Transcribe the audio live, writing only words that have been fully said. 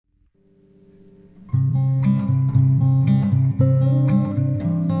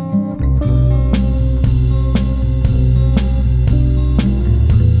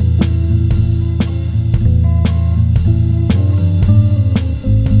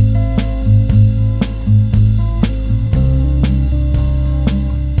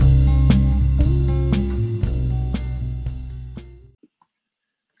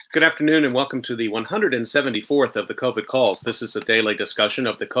Good afternoon and welcome to the 174th of the COVID calls. This is a daily discussion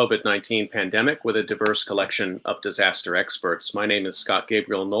of the COVID 19 pandemic with a diverse collection of disaster experts. My name is Scott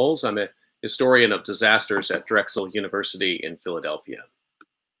Gabriel Knowles. I'm a historian of disasters at Drexel University in Philadelphia.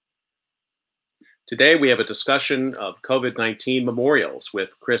 Today we have a discussion of COVID 19 memorials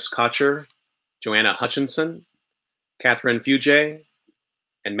with Chris Kocher, Joanna Hutchinson, Catherine Fugé,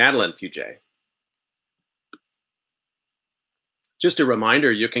 and Madeline Fugé. Just a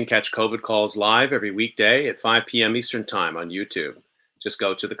reminder, you can catch COVID Calls live every weekday at 5 p.m. Eastern Time on YouTube. Just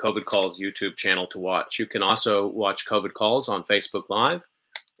go to the COVID Calls YouTube channel to watch. You can also watch COVID Calls on Facebook Live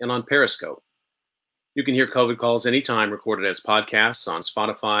and on Periscope. You can hear COVID Calls anytime recorded as podcasts on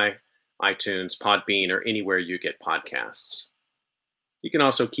Spotify, iTunes, Podbean, or anywhere you get podcasts. You can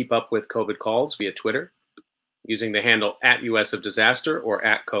also keep up with COVID Calls via Twitter using the handle @USofDisaster or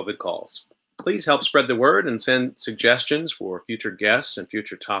 @COVIDCalls. Please help spread the word and send suggestions for future guests and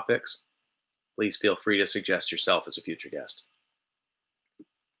future topics. Please feel free to suggest yourself as a future guest.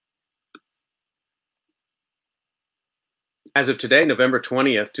 As of today, November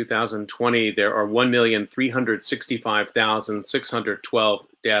 20th, 2020, there are 1,365,612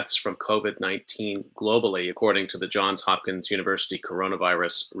 deaths from COVID-19 globally, according to the Johns Hopkins University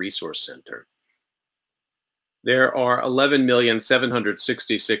Coronavirus Resource Center. There are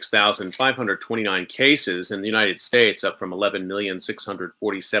 11,766,529 cases in the United States, up from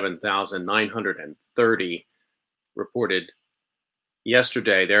 11,647,930 reported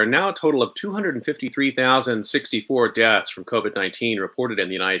yesterday. There are now a total of 253,064 deaths from COVID-19 reported in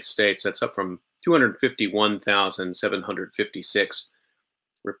the United States. That's up from 251,756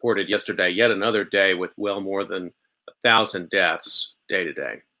 reported yesterday. Yet another day with well more than 1,000 deaths day to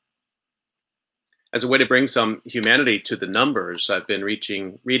day. As a way to bring some humanity to the numbers, I've been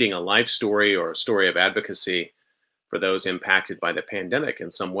reading a life story or a story of advocacy for those impacted by the pandemic in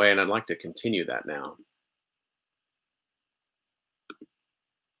some way, and I'd like to continue that now.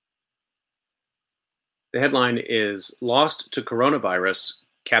 The headline is "Lost to Coronavirus,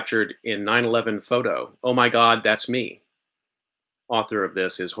 Captured in 9/11 Photo. Oh my God, that's me." Author of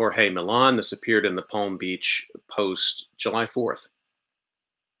this is Jorge Millan. This appeared in the Palm Beach Post July 4th.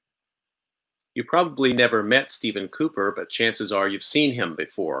 You probably never met Stephen Cooper, but chances are you've seen him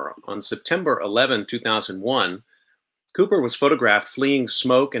before. On September 11, 2001, Cooper was photographed fleeing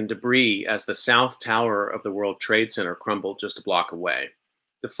smoke and debris as the South Tower of the World Trade Center crumbled just a block away.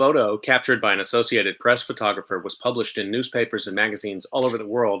 The photo, captured by an Associated Press photographer, was published in newspapers and magazines all over the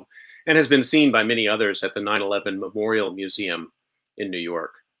world and has been seen by many others at the 9/11 Memorial Museum in New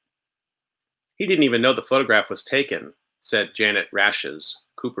York. He didn't even know the photograph was taken, said Janet Rashes,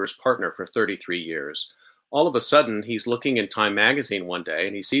 Cooper's partner for 33 years. All of a sudden, he's looking in Time magazine one day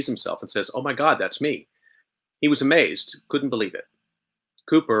and he sees himself and says, "Oh my God, that's me." He was amazed, couldn't believe it.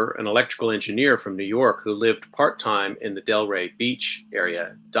 Cooper, an electrical engineer from New York who lived part-time in the Delray Beach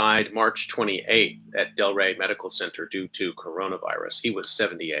area, died March 28th at Delray Medical Center due to coronavirus. He was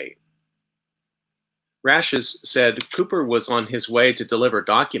 78. Rashes said Cooper was on his way to deliver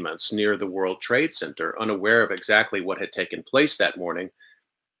documents near the World Trade Center, unaware of exactly what had taken place that morning,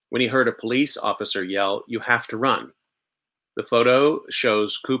 when he heard a police officer yell, "You have to run." The photo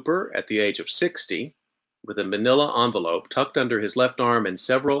shows Cooper at the age of 60 with a manila envelope tucked under his left arm and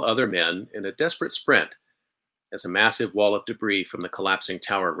several other men in a desperate sprint as a massive wall of debris from the collapsing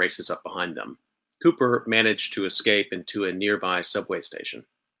tower races up behind them. Cooper managed to escape into a nearby subway station.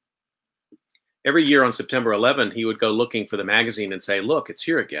 Every year on September 11, he would go looking for the magazine and say, "Look, it's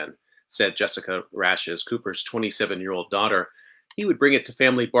here again," said Jessica Rashes, Cooper's 27-year-old daughter. He would bring it to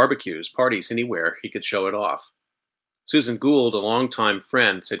family barbecues, parties, anywhere he could show it off. Susan Gould, a longtime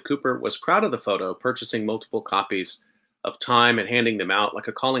friend, said Cooper was proud of the photo, purchasing multiple copies of Time and handing them out like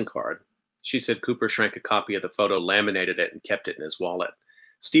a calling card. She said Cooper shrank a copy of the photo, laminated it, and kept it in his wallet.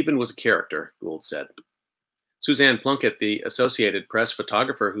 Stephen was a character, Gould said. Suzanne Plunkett, the Associated Press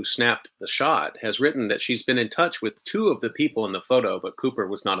photographer who snapped the shot, has written that she's been in touch with two of the people in the photo, but Cooper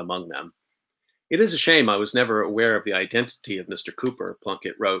was not among them. "It is a shame I was never aware of the identity of Mr. Cooper,"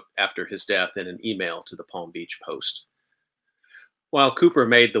 Plunkett wrote after his death in an email to the Palm Beach Post. While Cooper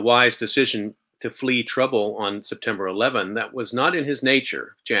made the wise decision to flee trouble on September 11, that was not in his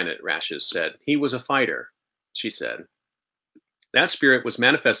nature, Janet Rashes said. He was a fighter, she said. That spirit was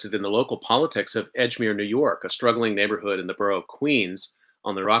manifested in the local politics of Edgemere, New York, a struggling neighborhood in the borough of Queens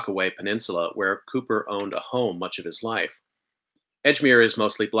on the Rockaway Peninsula, where Cooper owned a home much of his life. Edgemere is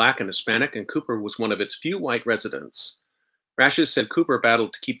mostly Black and Hispanic, and Cooper was one of its few white residents. Rashes said Cooper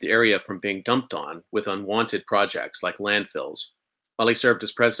battled to keep the area from being dumped on with unwanted projects like landfills. while he served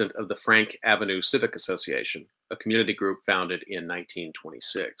as president of the Frank Avenue Civic Association, a community group founded in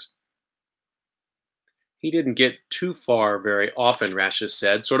 1926. He didn't get too far very often, Rashes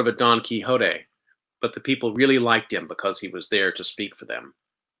said, sort of a Don Quixote, but the people really liked him because he was there to speak for them.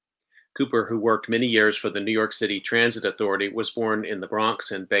 Cooper, who worked many years for the New York City Transit Authority, was born in the Bronx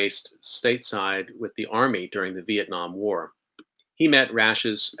and based stateside with the Army during the Vietnam War. He met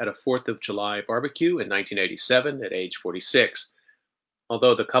Rashes at a 4th of July barbecue in 1987 at age 46.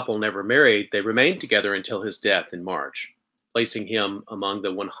 Although the couple never married, they remained together until his death in March, placing him among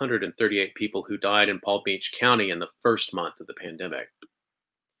the 138 people who died in Palm Beach County in the first month of the pandemic.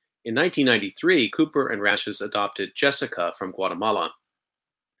 In 1993, Cooper and Rashes adopted Jessica from Guatemala.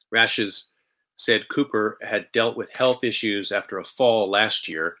 Rashes said Cooper had dealt with health issues after a fall last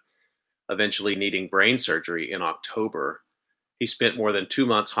year, eventually needing brain surgery in October. He spent more than 2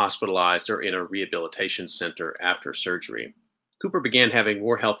 months hospitalized or in a rehabilitation center after surgery. Cooper began having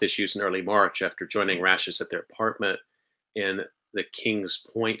more health issues in early March after joining Rashes at their apartment in the Kings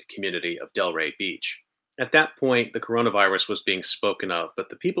Point community of Delray Beach. At that point, the coronavirus was being spoken of, but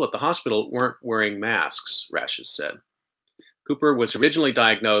the people at the hospital weren't wearing masks, Rashes said. Cooper was originally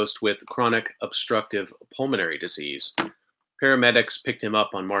diagnosed with chronic obstructive pulmonary disease. Paramedics picked him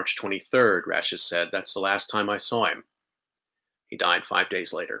up on March 23rd, Rashes said. That's the last time I saw him. He died 5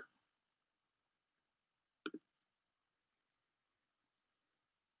 days later.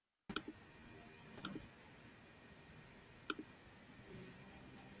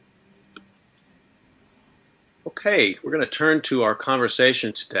 Okay, we're going to turn to our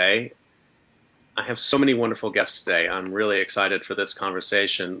conversation today. I have so many wonderful guests today. I'm really excited for this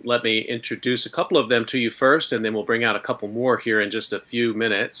conversation. Let me introduce a couple of them to you first, and then we'll bring out a couple more here in just a few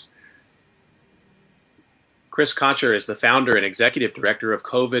minutes. Chris Kocher is the founder and executive director of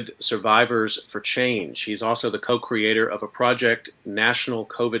COVID Survivors for Change. He's also the co-creator of a project, National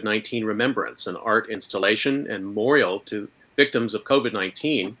COVID-19 Remembrance, an art installation and memorial to victims of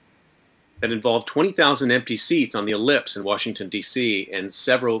COVID-19 that involved 20,000 empty seats on the Ellipse in Washington, D.C., and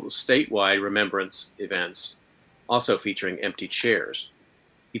several statewide remembrance events, also featuring empty chairs.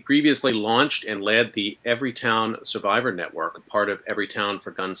 He previously launched and led the Everytown Survivor Network, part of Everytown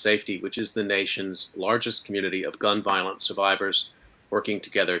for Gun Safety, which is the nation's largest community of gun violence survivors working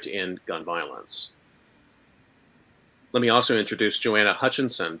together to end gun violence. Let me also introduce Joanna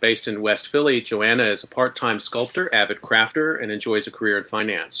Hutchinson. Based in West Philly, Joanna is a part-time sculptor, avid crafter, and enjoys a career in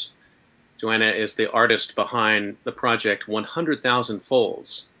finance. Joanna is the artist behind the project 100,000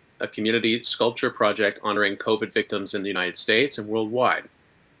 Folds, a community sculpture project honoring COVID victims in the United States and worldwide.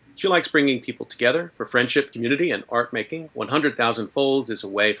 She likes bringing people together for friendship, community, and art making. 100,000 Folds is a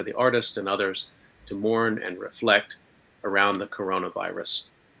way for the artist and others to mourn and reflect around the coronavirus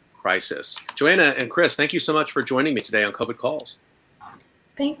crisis. Joanna and Chris, thank you so much for joining me today on COVID Calls.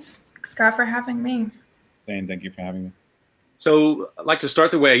 Thanks, Scott, for having me. Zane, thank you for having me. So I'd like to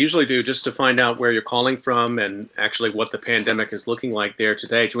start the way I usually do, just to find out where you're calling from and actually what the pandemic is looking like there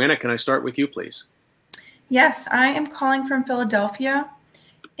today. Joanna, can I start with you, please? Yes, I am calling from Philadelphia.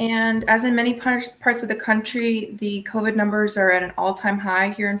 And as in many parts of the country, the COVID numbers are at an all-time high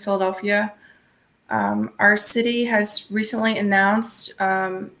here in Philadelphia. Our city has recently announced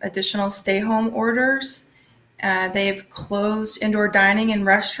additional stay-home orders. They've closed indoor dining in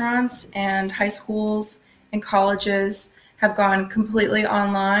restaurants, and high schools and colleges have gone completely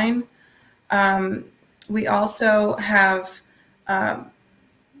online. We also have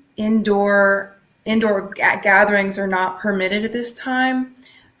indoor gatherings are not permitted at this time.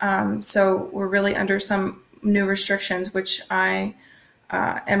 So we're really under some new restrictions, which I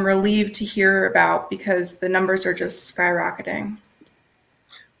am relieved to hear about because the numbers are just skyrocketing.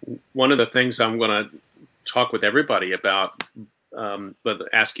 One of the things I'm going to talk with everybody about,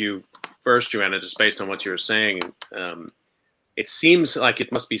 but ask you first, Joanna, just based on what you were saying, it seems like it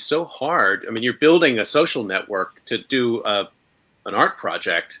must be so hard. I mean, you're building a social network to do an art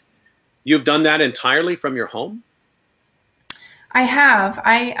project. You've done that entirely from your home? I have.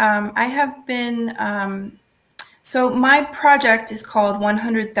 I have been. So my project is called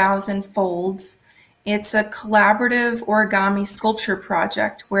 100,000 Folds. It's a collaborative origami sculpture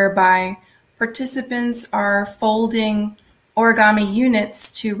project whereby participants are folding origami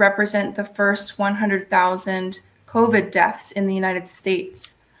units to represent the first 100,000 COVID deaths in the United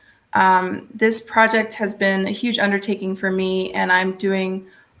States. This project has been a huge undertaking for me, and I'm doing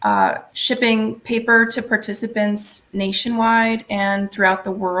shipping paper to participants nationwide and throughout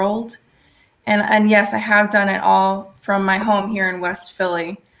the world. And yes, I have done it all from my home here in West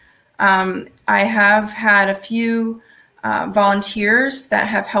Philly. I have had a few volunteers that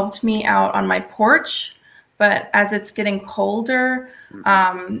have helped me out on my porch, But as it's getting colder,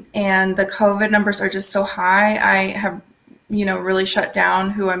 and the COVID numbers are just so high, I have, really shut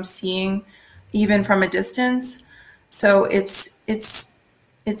down who I'm seeing, even from a distance. So it's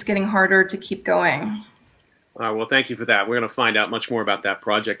getting harder to keep going. Well, thank you for that. We're going to find out much more about that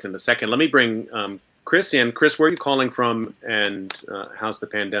project in a second. Let me bring Chris in. Chris, where are you calling from, and how's the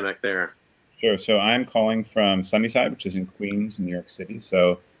pandemic there? Sure. So I'm calling from Sunnyside, which is in Queens, New York City.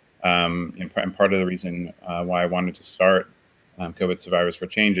 So and part of the reason why I wanted to start COVID Survivors for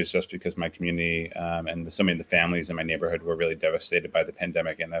Change is just because my community and so many of the families in my neighborhood were really devastated by the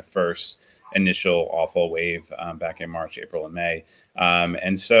pandemic and that first initial awful wave back in March, April, and May.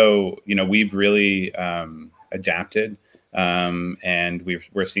 And so, we've really adapted. And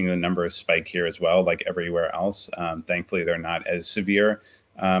we're seeing the numbers spike here as well, like everywhere else. Thankfully, they're not as severe,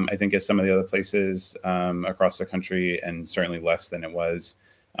 I think, as some of the other places across the country, and certainly less than it was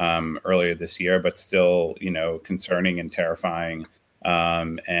earlier this year, but still, concerning and terrifying.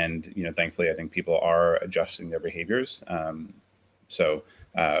 And, thankfully, I think people are adjusting their behaviors. So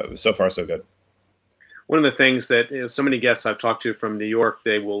far, so good. One of the things that so many guests I've talked to from New York,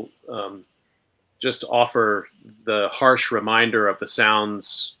 they will just offer the harsh reminder of the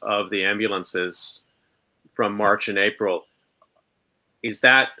sounds of the ambulances from March and April.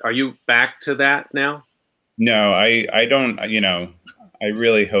 Are you back to that now? No, I don't, I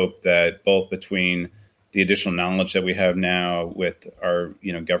really hope that both between the additional knowledge that we have now with our,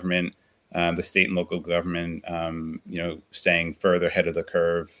 government, the state and local government, staying further ahead of the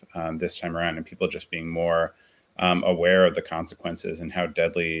curve this time around, and people just being more aware of the consequences and how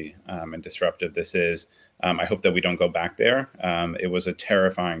deadly and disruptive this is. I hope that we don't go back there. It was a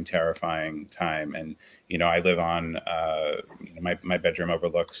terrifying time. And, I live on, my bedroom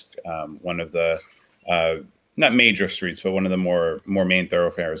overlooks one of the, not major streets, but one of the more main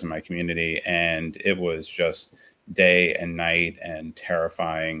thoroughfares in my community. And it was just day and night and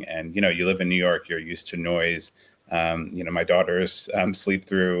terrifying. And, you live in New York, you're used to noise. My daughters sleep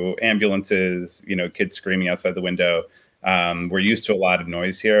through ambulances, kids screaming outside the window. We're used to a lot of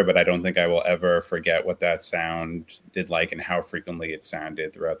noise here, but I don't think I will ever forget what that sound did like and how frequently it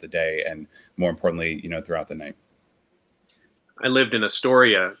sounded throughout the day. And more importantly, throughout the night. I lived in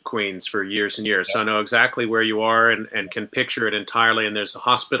Astoria, Queens for years and years. So I know exactly where you are and can picture it entirely. And there's a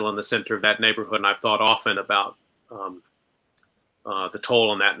hospital in the center of that neighborhood. And I've thought often about the toll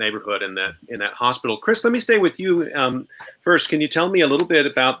on that neighborhood and in that hospital. Chris, let me stay with you first. Can you tell me a little bit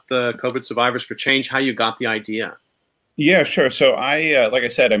about the COVID Survivors for Change, how you got the idea? Yeah, sure. So I, like I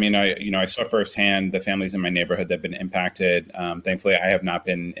said, I saw firsthand the families in my neighborhood that have been impacted. Thankfully, I have not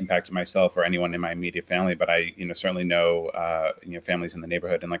been impacted myself or anyone in my immediate family, but I, certainly know, families in the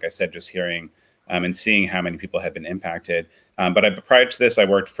neighborhood. And like I said, just hearing and seeing how many people have been impacted. But prior to this, I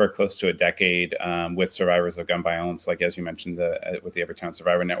worked for close to a decade with survivors of gun violence, like as you mentioned, with the Everytown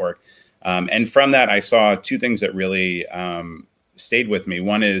Survivor Network. And from that, I saw two things that really stayed with me.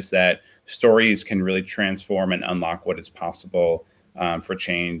 One is that stories can really transform and unlock what is possible for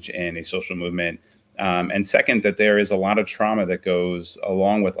change in a social movement. And second, that there is a lot of trauma that goes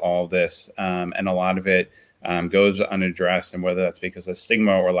along with all this, and a lot of it goes unaddressed, and whether that's because of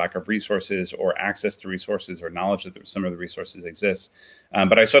stigma or lack of resources or access to resources or knowledge that some of the resources exist.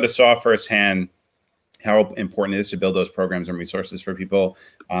 But I sort of saw firsthand how important it is to build those programs and resources for people.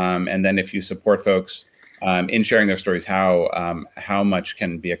 And then if you support folks in sharing their stories, how much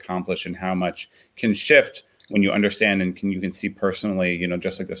can be accomplished and how much can shift when you understand and you can see personally,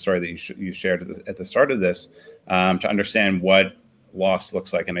 just like the story that you shared at the start of this, to understand what loss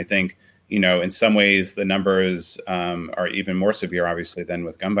looks like. And I think, in some ways the numbers are even more severe, obviously, than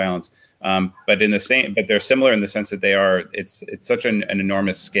with gun violence. But they're similar in the sense that it's such an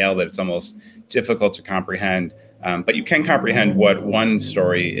enormous scale that it's almost difficult to comprehend. But you can comprehend what one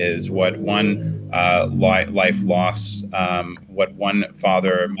story is, what one life lost, what one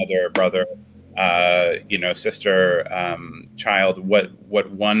father, mother, brother, sister, child,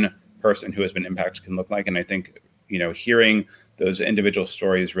 what one person who has been impacted can look like. And I think, hearing those individual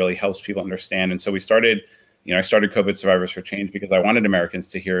stories really helps people understand. And so we started, I started COVID Survivors for Change because I wanted Americans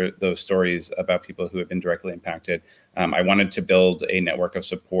to hear those stories about people who have been directly impacted. I wanted to build a network of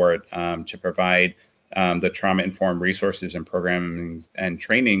support to provide the trauma-informed resources and programming and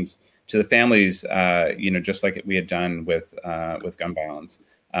trainings to the families, just like we had done with gun violence.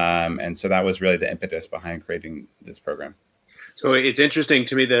 And so that was really the impetus behind creating this program. So it's interesting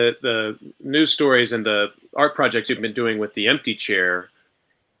to me the news stories and the art projects you've been doing with the Empty Chair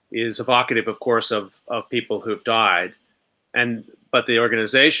is evocative, of course, of people who've died, but the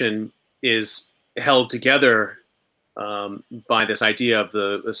organization is held together by this idea of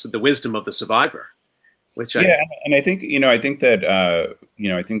the wisdom of the survivor. which Yeah, and I think I think that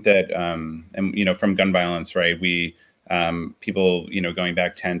and from gun violence, right? We people going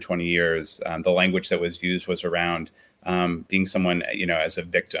back 10, 20 years, the language that was used was around being someone as a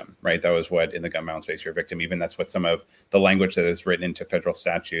victim, right? That was what in the gun violence space you're a victim. Even that's what some of the language that is written into federal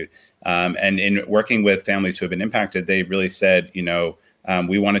statute. And in working with families who have been impacted, they really said,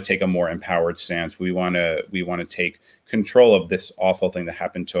 we want to take a more empowered stance. We want to take control of this awful thing that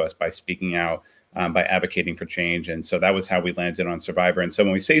happened to us by speaking out, by advocating for change. And so that was how we landed on survivor. And so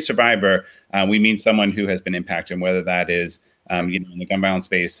when we say survivor, we mean someone who has been impacted, whether that is in the gun violence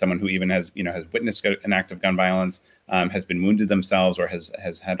space, someone who even has witnessed an act of gun violence, has been wounded themselves, or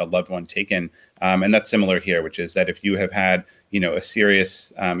has had a loved one taken. And that's similar here, which is that if you have had a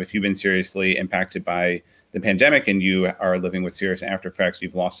serious, if you've been seriously impacted by the pandemic and you are living with serious after effects,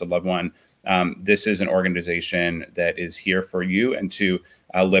 you've lost a loved one, this is an organization that is here for you and to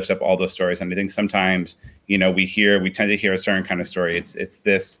lift up all those stories. And I think sometimes, we tend to hear a certain kind of story. It's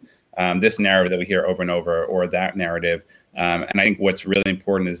this narrative that we hear over and over, or that narrative. And I think what's really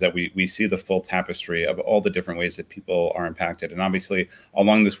important is that we see the full tapestry of all the different ways that people are impacted. And obviously,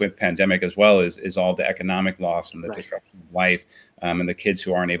 along this with pandemic as well is all the economic loss and the disruption of life, and the kids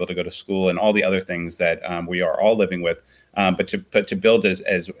who aren't able to go to school, and all the other things that we are all living with. But to build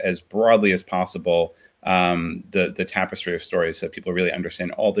as broadly as possible the tapestry of stories, so that people really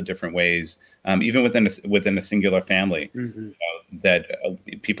understand all the different ways, even within a singular family, that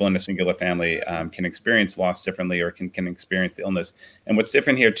people in a singular family can experience loss differently, or can experience the illness. And what's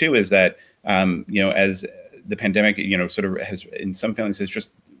different here too is that as the pandemic sort of has, in some families, has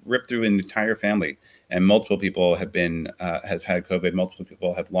just ripped through an entire family, and multiple people have had COVID, multiple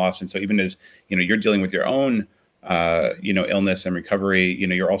people have lost. And so even as you're dealing with your own illness and recovery,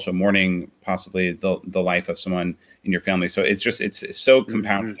 you're also mourning possibly the life of someone in your family. So it's so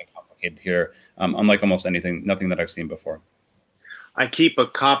compounded and complicated here, unlike almost nothing that I've seen before. I keep a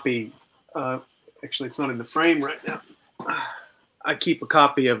copy. Actually, it's not in the frame right now. I keep a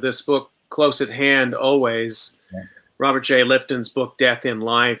copy of this book close at hand always. Yeah. Robert J. Lifton's book, Death in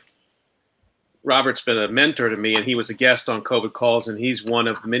Life. Robert's been a mentor to me, and he was a guest on COVID Calls, and he's one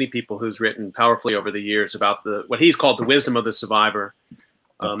of many people who's written powerfully over the years about what he's called the wisdom of the survivor.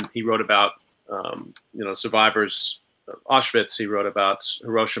 He wrote about survivors of Auschwitz. He wrote about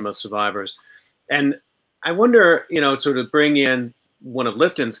Hiroshima survivors. And I wonder, sort of bring in one of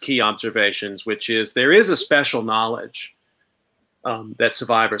Lifton's key observations, which is there is a special knowledge that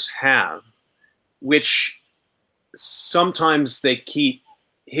survivors have, which sometimes they keep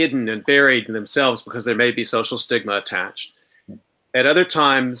hidden and buried in themselves because there may be social stigma attached. At other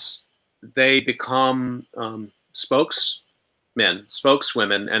times, they become spokeswomen,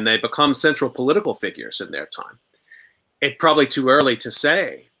 and they become central political figures in their time. It's probably too early to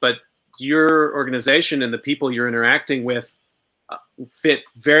say, but your organization and the people you're interacting with fit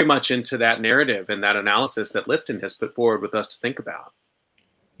very much into that narrative and that analysis that Lifton has put forward with us to think about.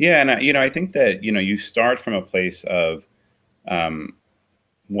 Yeah, and I think that you start from a place of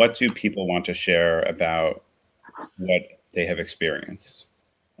what do people want to share about what they have experienced,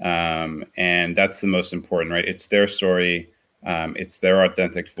 and that's the most important, right? It's their story, it's their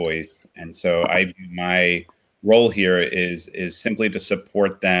authentic voice, and so I view my role here is simply to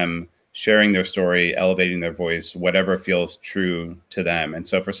support them sharing their story, elevating their voice, whatever feels true to them. And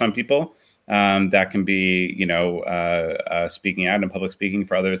so for some people, that can be, speaking out and public speaking.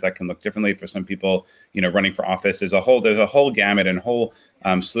 For others, that can look differently. For some people, running for office, there's a whole gamut and whole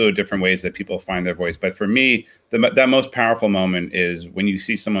slew of different ways that people find their voice. But for me, that most powerful moment is when you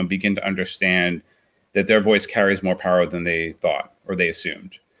see someone begin to understand that their voice carries more power than they thought or they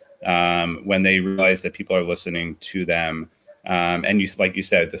assumed. When they realize that people are listening to them. And like you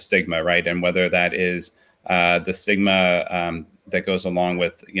said, the stigma, right? And whether that is the stigma that goes along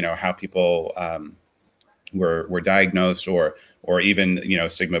with, how people were diagnosed, or even,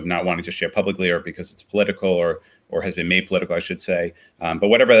 stigma of not wanting to share publicly, or because it's political, or has been made political, I should say. But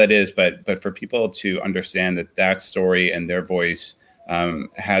whatever that is, but for people to understand that story and their voice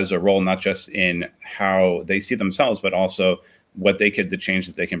has a role, not just in how they see themselves, but also the change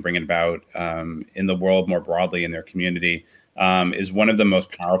that they can bring about in the world more broadly, in their community, is one of the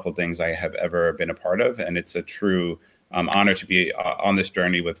most powerful things I have ever been a part of. And it's a true honor to be on this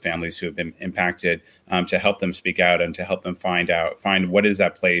journey with families who have been impacted, to help them speak out and to help them find what is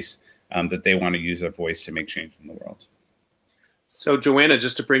that place that they want to use their voice to make change in the world. So Joanna,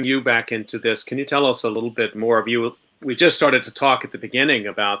 just to bring you back into this, can you tell us a little bit more of you? We just started to talk at the beginning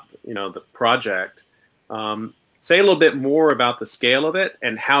about, the project. Say a little bit more about the scale of it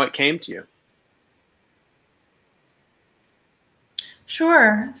and how it came to you.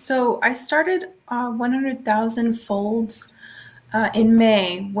 Sure. So I started 100,000 folds in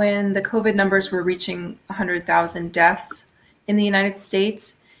May when the COVID numbers were reaching 100,000 deaths in the United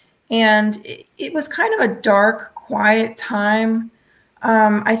States. And it was kind of a dark, quiet time,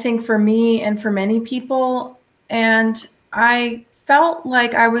 I think, for me and for many people. And I felt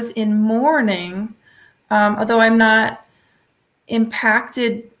like I was in mourning, although I'm not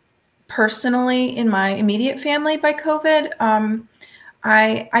impacted personally in my immediate family by COVID.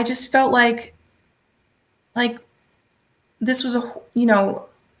 I just felt like this was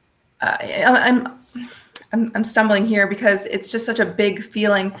I'm stumbling here because it's just such a big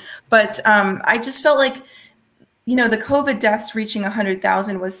feeling, but I just felt like the COVID deaths reaching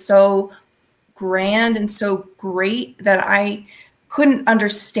 100,000 was so grand and so great that I couldn't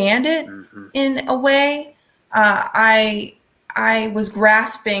understand it in a way. I was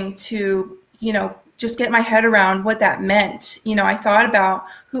grasping to just get my head around what that meant. I thought about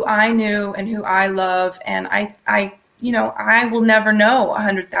who I knew and who I love, and I will never know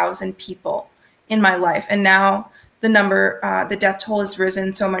 100,000 people in my life. And now the number, the death toll has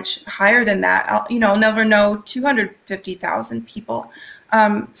risen so much higher than that. I'll never know 250,000 people.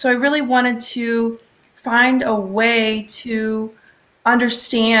 So I really wanted to find a way to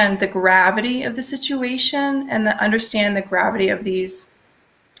understand the gravity of the situation and understand the gravity of this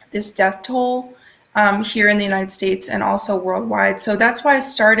death toll here in the United States and also worldwide. So that's why I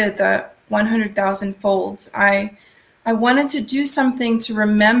started the 100,000 folds. I wanted to do something to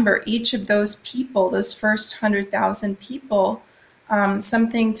remember each of those people, those first 100,000 people,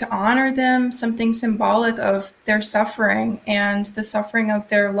 something to honor them, something symbolic of their suffering and the suffering of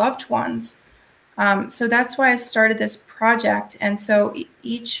their loved ones. So that's why I started this project. And so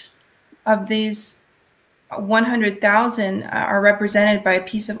each of these 100,000 are represented by a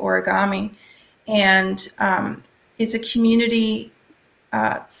piece of origami. And it's a community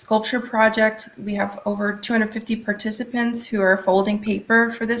sculpture project. We have over 250 participants who are folding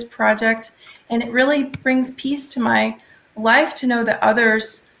paper for this project. And it really brings peace to my life to know that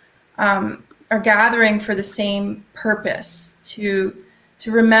others are gathering for the same purpose, to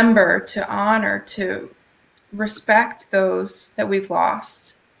remember, to honor, to respect those that we've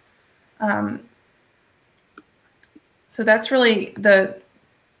lost. So that's really the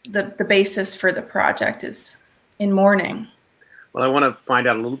basis for the project, is in mourning. Well, I want to find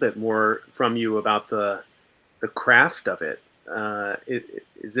out a little bit more from you about the craft of it.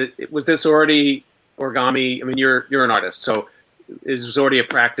 Was this already origami? I mean, you're an artist, so is this already a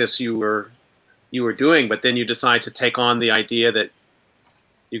practice you were doing? But then you decide to take on the idea that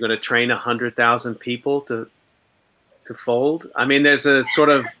you're going to train 100,000 people to fold. I mean, there's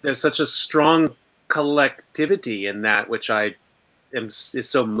such a strong collectivity in that, which is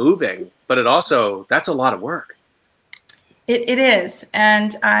so moving. But that's a lot of work. It is,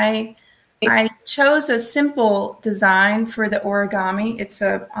 and I chose a simple design for the origami.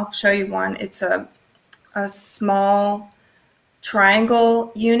 I'll show you one. It's a small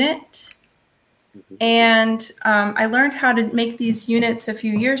triangle unit. And I learned how to make these units a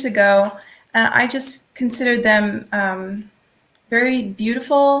few years ago, and I just considered them very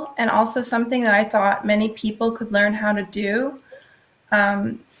beautiful and also something that I thought many people could learn how to do.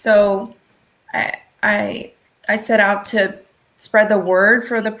 So I set out to spread the word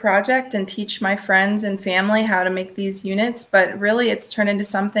for the project and teach my friends and family how to make these units. But really, it's turned into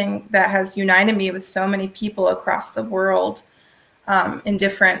something that has united me with so many people across the world in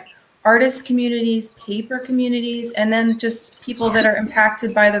different artist communities, paper communities, and then just people that are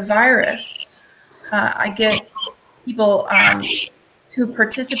impacted by the virus. I get people who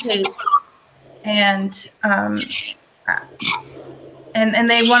participate and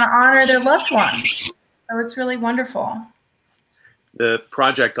they want to honor their loved ones. So it's really wonderful. The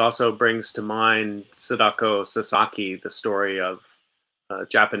project also brings to mind Sadako Sasaki, the story of a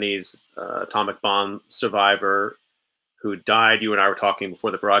Japanese atomic bomb survivor who died. You and I were talking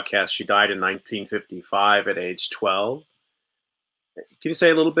before the broadcast. She died in 1955 at age 12. Can you say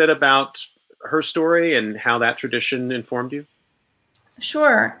a little bit about her story and how that tradition informed you?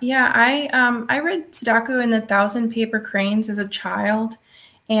 Sure. Yeah, I read Sadako and the 1,000 Paper Cranes as a child,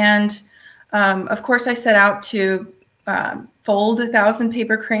 and of course I set out to fold 1,000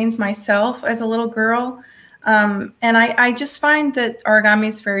 paper cranes myself as a little girl, and I just find that origami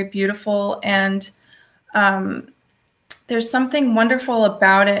is very beautiful, and there's something wonderful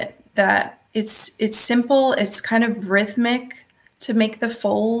about it, that it's simple, it's kind of rhythmic to make the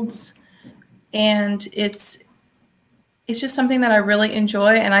folds, and it's just something that I really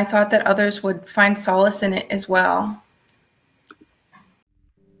enjoy, and I thought that others would find solace in it as well.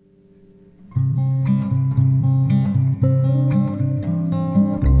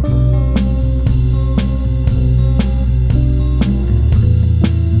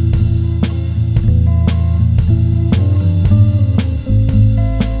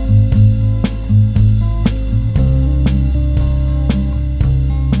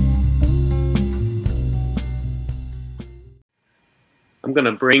 I'm going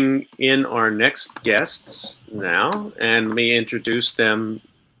to bring in our next guests now, and let me introduce them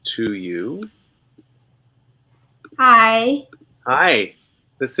to you. Hi. Hi,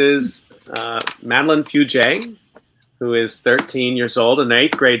 this is Madeline Fugere, who is 13 years old, an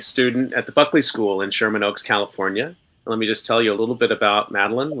 8th grade student at the Buckley School in Sherman Oaks, California. And let me just tell you a little bit about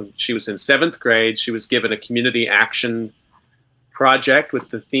Madeline. When she was in 7th grade, she was given a community action project with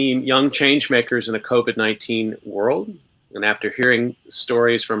the theme Young Changemakers in a COVID-19 World. And after hearing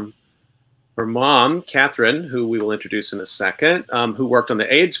stories from her mom, Catherine, who we will introduce in a second, who worked on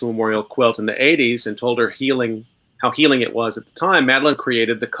the AIDS Memorial Quilt in the 80s and told her how healing it was at the time, Madeline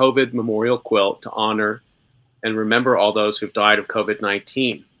created the COVID Memorial Quilt to honor and remember all those who've died of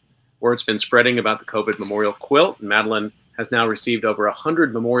COVID-19. Word's been spreading about the COVID Memorial Quilt, and Madeline has now received over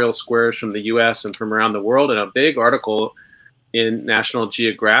 100 memorial squares from the US and from around the world, and a big article in National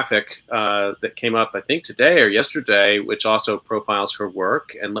Geographic that came up, I think, today or yesterday, which also profiles her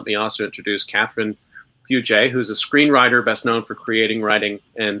work. And let me also introduce Catherine Fugere, who's a screenwriter best known for creating, writing,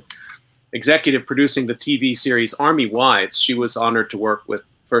 and executive producing the TV series Army Wives. She was honored to work with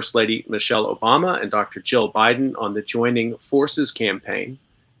First Lady Michelle Obama and Dr. Jill Biden on the Joining Forces campaign,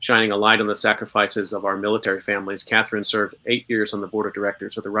 shining a light on the sacrifices of our military families. Catherine served 8 years on the board of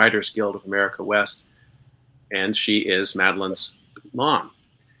directors of the Writers Guild of America West, and she is Madeline's mom.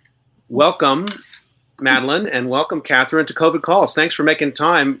 Welcome, Madeline, and welcome, Catherine, to COVID Calls. Thanks for making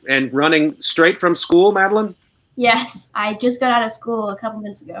time and running straight from school, Madeline? Yes, I just got out of school a couple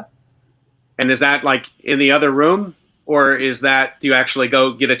minutes ago. And is that like in the other room, or is that, do you actually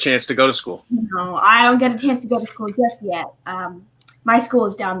go get a chance to go to school? No, I don't get a chance to go to school just yet. My school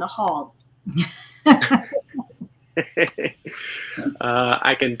is down the hall.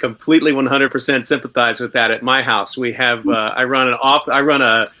 I can completely 100% sympathize with that. At my house, we have I run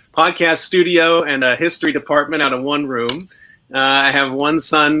a podcast studio and a history department out of one room. I have one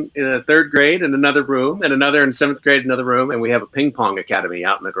son in a 3rd grade in another room, and another in 7th grade in another room, and we have a ping pong academy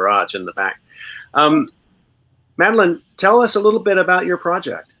out in the garage in the back. Madeline, tell us a little bit about your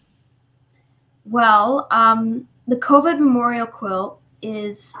project. Well, the COVID Memorial Quilt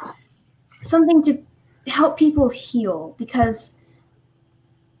is something to help people heal because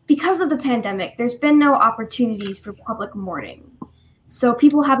of the pandemic, there's been no opportunities for public mourning. So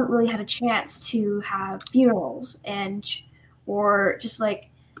people haven't really had a chance to have funerals or just like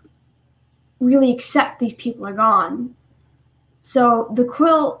really accept these people are gone. So the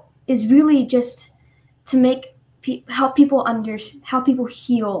quilt is really just to help people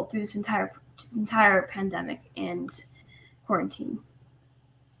heal through this entire pandemic and quarantine.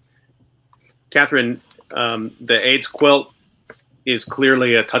 Catherine, the AIDS quilt is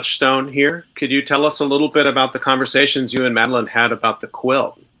clearly a touchstone here. Could you tell us a little bit about the conversations you and Madeline had about the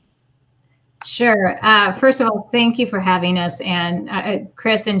quilt? Sure. First of all, thank you for having us. And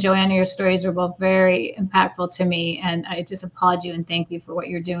Chris and Joanna, your stories were both very impactful to me. And I just applaud you and thank you for what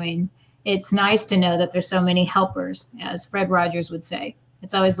you're doing. It's nice to know that there's so many helpers, as Fred Rogers would say.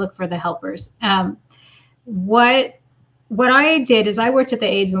 It's always look for the helpers. What I did is I worked at the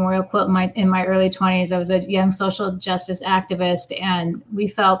AIDS Memorial Quilt in my early 20s. I was a young social justice activist, and we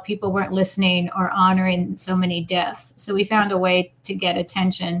felt people weren't listening or honoring so many deaths. So we found a way to get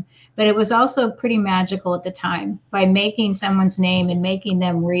attention. But it was also pretty magical at the time by making someone's name and making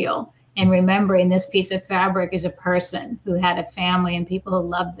them real and remembering this piece of fabric is a person who had a family and people who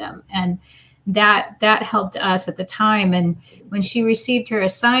loved them. And that helped us at the time. And when she received her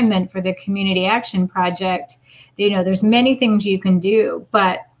assignment for the Community Action Project, there's many things you can do,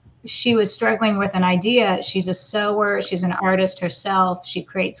 but she was struggling with an idea. She's a sewer. She's an artist herself. She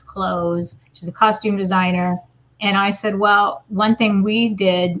creates clothes. She's a costume designer. And I said, well, one thing we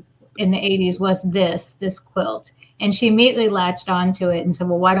did in the 80s was this quilt. And she immediately latched onto it and said,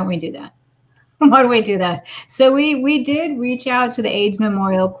 well, why don't we do that? Why do we do that? So we did reach out to the AIDS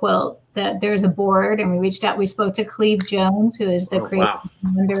Memorial Quilt. There's a board, and we reached out. We spoke to Cleve Jones, who is the creative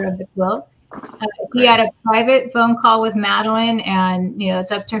founder of the quilt. He had a private phone call with Madeline, and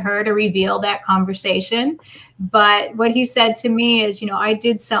it's up to her to reveal that conversation. But what he said to me is, he's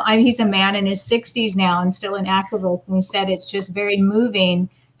a man in his 60s now and still an activist, and he said it's just very moving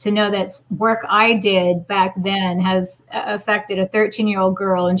to know that work I did back then has affected a 13-year-old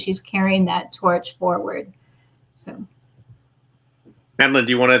girl, and she's carrying that torch forward. So, Madeline,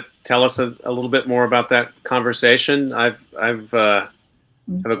 do you want to tell us a little bit more about that conversation? I've have a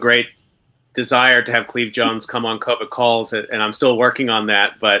great desire to have Cleve Jones come on COVID Calls, and I'm still working on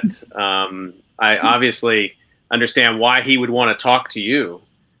that. But I obviously understand why he would want to talk to you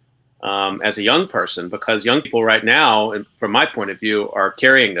as a young person, because young people right now, and from my point of view, are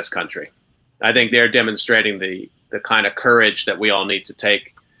carrying this country. I think they're demonstrating the the kind of courage that we all need to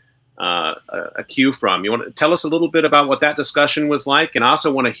take a cue from. You want to tell us a little bit about what that discussion was like, and I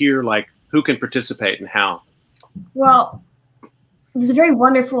also want to hear like who can participate and how. Well, it was a very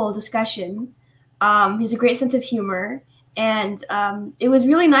wonderful discussion. He has a great sense of humor, and it was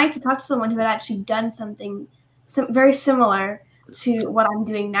really nice to talk to someone who had actually done something very similar to what I'm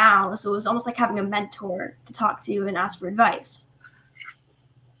doing now. So it was almost like having a mentor to talk to and ask for advice.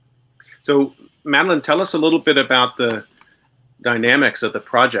 So, Madeline, tell us a little bit about the dynamics of the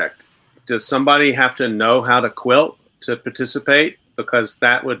project. Does somebody have to know how to quilt to participate? Because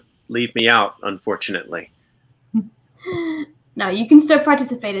that would leave me out, unfortunately. No, you can still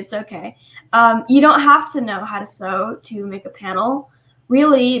participate. It's okay. You don't have to know how to sew to make a panel.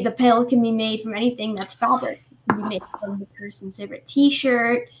 Really, the panel can be made from anything that's fabric. It can be made from the person's favorite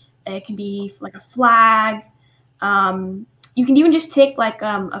T-shirt. It can be like a flag. You can even just take like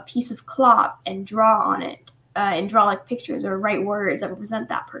a piece of cloth and draw on it and draw like pictures or write words that represent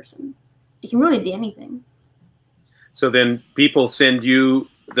that person. It can really be anything. So then people send you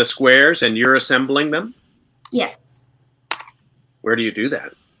the squares and you're assembling them? Yes. Where do you do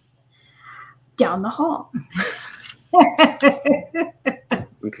that? Down the hall.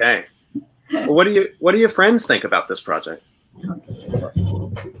 Okay. Well, what do your friends think about this project?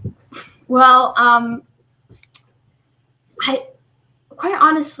 Well, quite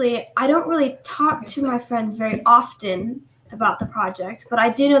honestly, I don't really talk to my friends very often about the project, but I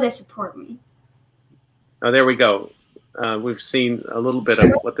do know they support me. Oh, there we go. We've seen a little bit of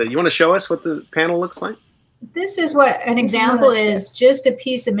you want to show us what the panel looks like? This is what an example is, just a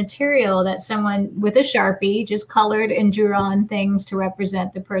piece of material that someone with a Sharpie just colored and drew on things to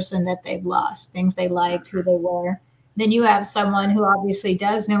represent the person that they've lost, things they liked, who they were. Then you have someone who obviously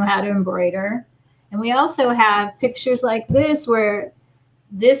does know how to embroider. And we also have pictures like this where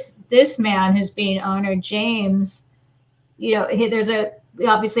this man who's being honored, James, he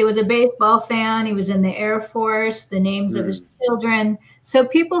obviously was a baseball fan. He was in the Air Force, the names of his children. So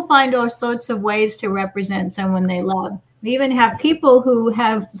people find all sorts of ways to represent someone they love. We even have people who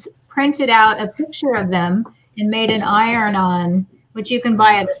have printed out a picture of them and made an iron-on, which you can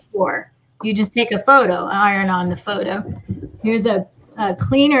buy at a store. You just take a photo, iron on the photo. Here's a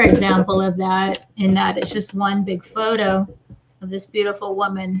cleaner example of that, in that it's just one big photo of this beautiful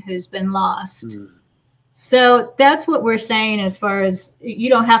woman who's been lost. So that's what we're saying, as far as you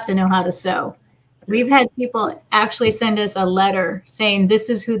don't have to know how to sew. We've had people actually send us a letter saying, this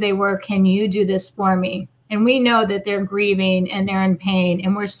is who they were. Can you do this for me? And we know that they're grieving and they're in pain.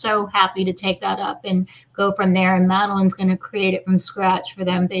 And we're so happy to take that up and go from there. And Madeline's going to create it from scratch for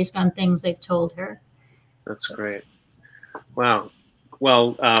them based on things they've told her. That's great. Wow.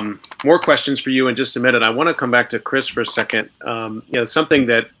 Well, more questions for you in just a minute. I want to come back to Chris for a second. Something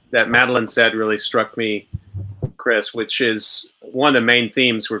that Madeline said really struck me, Chris, which is one of the main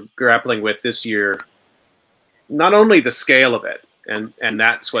themes we're grappling with this year. Not only the scale of it, and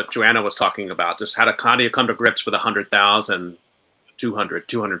that's what Joanna was talking about, just how do you come to grips with 100,000, 200,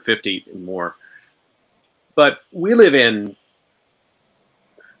 250 and more. But we live in,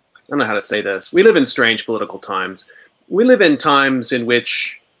 I don't know how to say this, we live in strange political times. We live in times in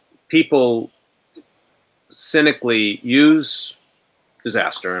which people cynically use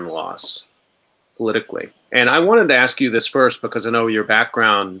disaster and loss politically. And I wanted to ask you this first, because I know your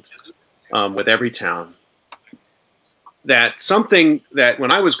background with Everytown, that something that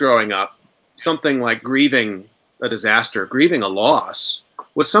when I was growing up, something like grieving a disaster, grieving a loss,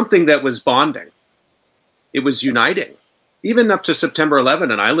 was something that was bonding. It was uniting. Even up to September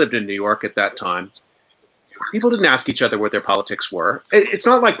 11, and I lived in New York at that time, people didn't ask each other what their politics were. It's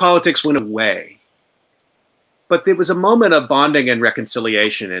not like politics went away, but there was a moment of bonding and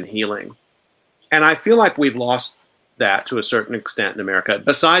reconciliation and healing. And I feel like we've lost that to a certain extent in America.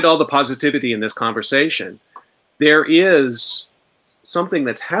 Beside all the positivity in this conversation, there is something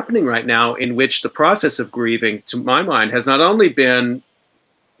that's happening right now in which the process of grieving, to my mind, has not only been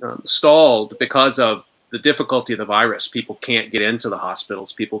stalled because of the difficulty of the virus. People can't get into the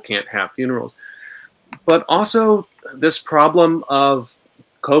hospitals. People can't have funerals. But also this problem of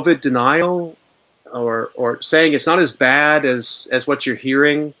COVID denial, or saying it's not as bad as what you're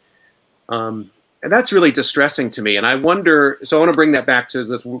hearing. And that's really distressing to me. And I wonder, so I want to bring that back to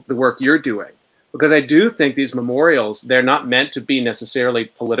the work you're doing, because I do think these memorials, they're not meant to be necessarily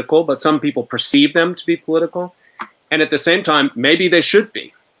political, but some people perceive them to be political. And at the same time, maybe they should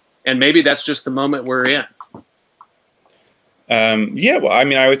be. And maybe that's just the moment we're in. Well, I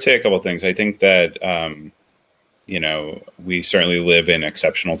mean, I would say a couple of things. I think that, we certainly live in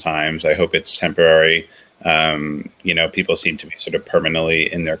exceptional times. I hope it's temporary. People seem to be sort of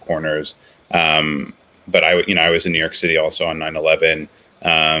permanently in their corners. but I was in New York City also on 9/11.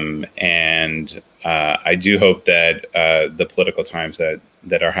 And I do hope that the political times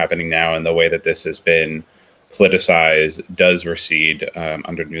that are happening now and the way that this has been politicized does recede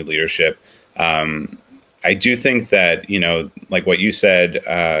under new leadership. I do think that, like what you said,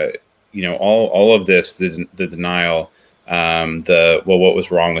 all of this, the denial, what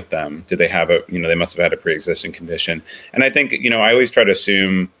was wrong with them? Did they have they must have had a pre-existing condition. And I think, I always try to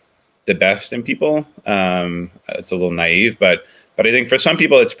assume the best in people. It's a little naive, but I think for some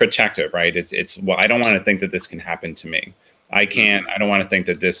people it's protective, right? It's well, I don't want to think that this can happen to me. I don't want to think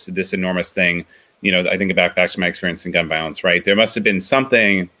that this enormous thing, I think back to my experience in gun violence, right? There must have been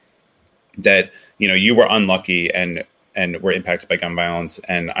something that, you were unlucky and were impacted by gun violence,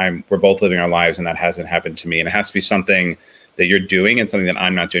 and we're both living our lives and that hasn't happened to me. And it has to be something that you're doing and something that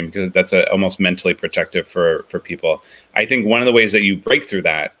I'm not doing, because that's almost mentally protective for people. I think one of the ways that you break through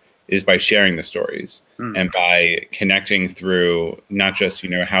that is by sharing the stories and by connecting through not just,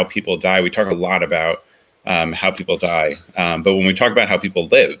 how people die. We talk a lot about how people die. But when we talk about how people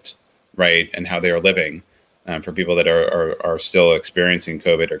lived, right, and how they are living, for people that are still experiencing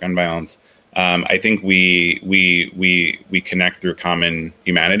COVID or gun violence, I think we connect through common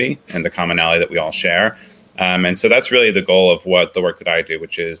humanity and the commonality that we all share. And so that's really the goal of the work that I do,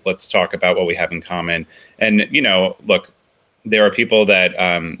 which is let's talk about what we have in common. And, look, there are people that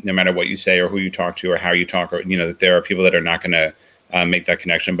no matter what you say or who you talk to or how you talk, or, that there are people that are not going to make that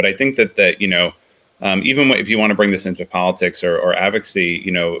connection. But I think that even if you want to bring this into politics or advocacy,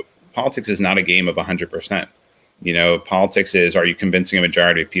 politics is not a game of 100%. Politics is, are you convincing a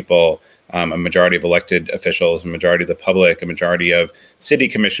majority of people, a majority of elected officials, a majority of the public, a majority of city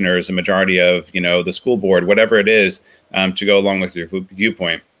commissioners, a majority of, the school board, whatever it is, to go along with your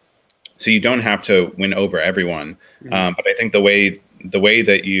viewpoint. So you don't have to win over everyone. But I think the way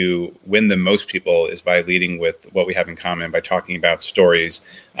that you win the most people is by leading with what we have in common, by talking about stories,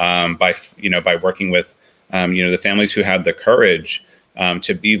 by working with, the families who have the courage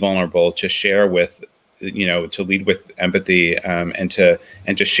to be vulnerable, to share with, to lead with empathy, and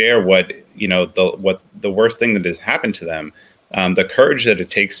to share what the worst thing that has happened to them. The courage that it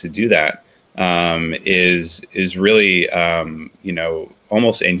takes to do that is really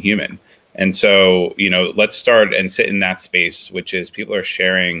almost inhuman. And so let's start and sit in that space, which is people are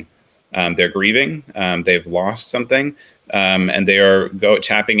sharing, they're grieving, they've lost something, and they are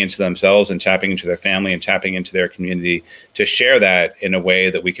tapping into themselves and tapping into their family and tapping into their community to share that in a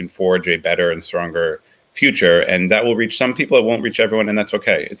way that we can forge a better and stronger future. And that will reach some people. It won't reach everyone, and that's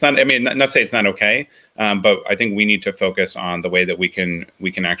okay. It's not, not say it's not okay, but I think we need to focus on the way that we can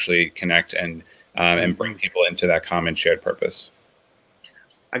actually connect and bring people into that common shared purpose.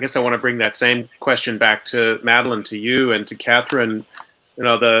 I guess I want to bring that same question back to Madeline, to you and to Catherine.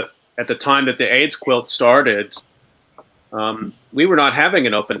 At the time that the AIDS quilt started, we were not having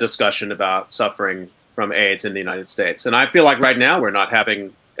an open discussion about suffering from AIDS in the United States. And I feel like right now we're not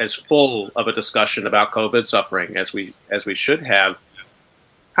having as full of a discussion about COVID suffering as we should have.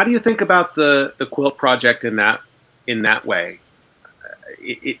 How do you think about the Quilt Project in that way?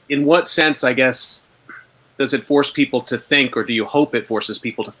 In what sense, I guess, does it force people to think, or do you hope it forces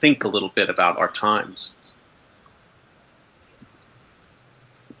people to think a little bit about our times?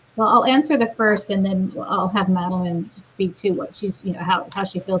 Well, I'll answer the first, and then I'll have Madeline speak to what she's, how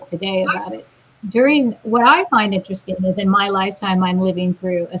she feels today about it. What I find interesting is in my lifetime, I'm living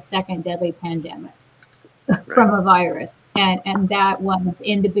through a second deadly pandemic from a virus. And that was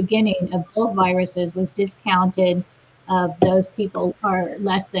in the beginning of both viruses was discounted of those people are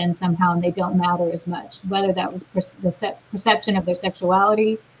less than somehow, and they don't matter as much, whether that was the perception of their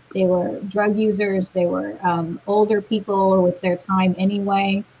sexuality, they were drug users, they were older people, or it's their time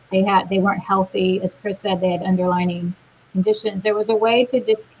anyway. They weren't healthy. As Chris said, they had underlying conditions. There was a way to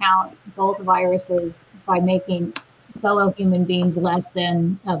discount both viruses by making fellow human beings less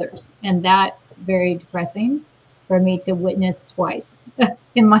than others. And that's very depressing for me to witness twice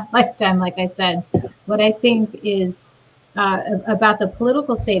in my lifetime. Like I said, what I think is about the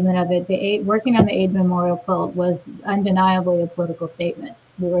political statement of it, working on the AIDS Memorial Quilt was undeniably a political statement.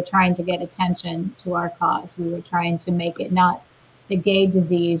 We were trying to get attention to our cause. We were trying to make it not the gay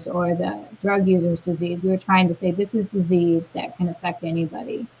disease or the drug user's disease. We were trying to say this is disease that can affect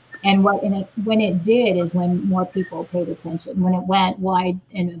anybody. And when it did is when more people paid attention, when it went wide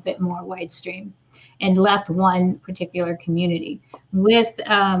and a bit more widestream and left one particular community. With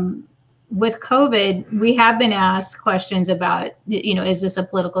COVID, we have been asked questions about, is this a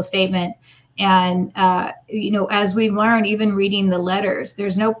political statement? And, as we learn, even reading the letters,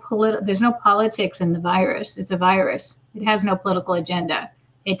 there's no politics in the virus. It's a virus. It has no political agenda.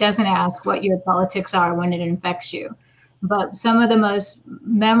 It doesn't ask what your politics are when it infects you. But some of the most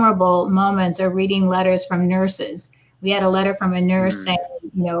memorable moments are reading letters from nurses. We had a letter from a nurse saying,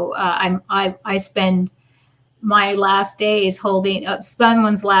 I spend my last days holding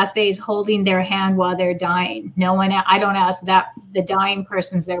someone's last days holding their hand while they're dying. I don't ask the dying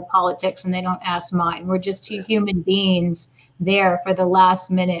person's their politics, and they don't ask mine. We're just two human beings there for the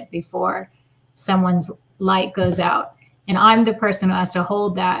last minute before someone's light goes out. And I'm the person who has to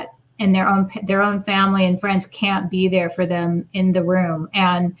hold that, and their own family and friends can't be there for them in the room.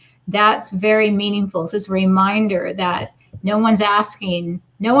 And that's very meaningful. So it's a reminder that no one asks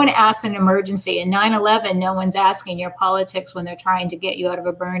an emergency. In 9/11, no one's asking your politics when they're trying to get you out of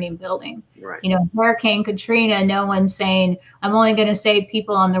a burning building. Right. Hurricane Katrina, no one's saying, I'm only going to save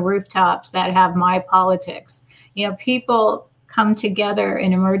people on the rooftops that have my politics. People come together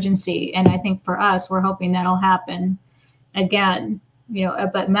in emergency. And I think for us, we're hoping that'll happen again.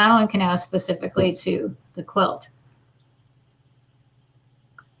 But Madeline can ask specifically to the quilt.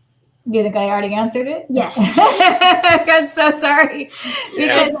 Do you think I already answered it? Yes. I'm so sorry.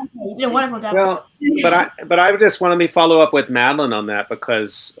 Because you did a wonderful job. Well, but I just want to follow up with Madeline on that,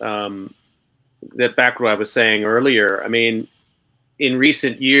 because that back to what I was saying earlier. I mean, in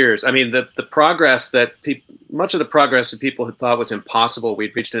recent years, the progress that much of the progress that people had thought was impossible,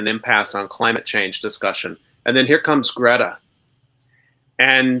 we'd reached an impasse on climate change discussion, and then here comes Greta,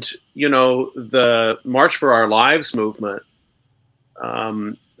 and the March for Our Lives movement.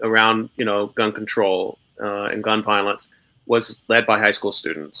 Around gun control and gun violence was led by high school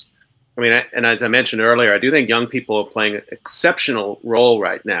students. And as I mentioned earlier, I do think young people are playing an exceptional role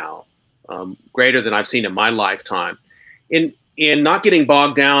right now, greater than I've seen in my lifetime, in not getting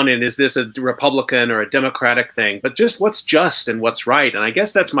bogged down in, is this a Republican or a Democratic thing, but just what's just and what's right. And I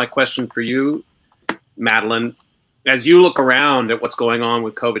guess that's my question for you, Madeline. As you look around at what's going on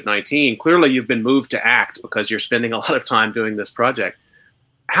with COVID-19, clearly you've been moved to act because you're spending a lot of time doing this project.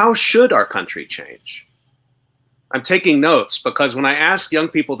 How should our country change? I'm taking notes because when I ask young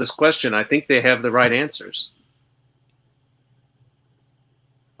people this question, I think they have the right answers.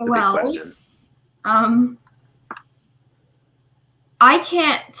 It's a big question. I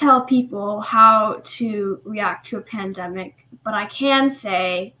can't tell people how to react to a pandemic, but I can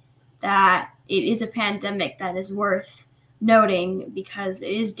say that it is a pandemic that is worth noting because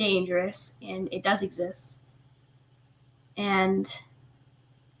it is dangerous and it does exist. And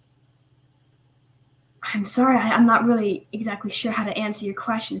I'm sorry, I'm not really exactly sure how to answer your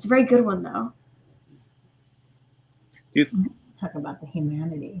question. It's a very good one, though. Talk about the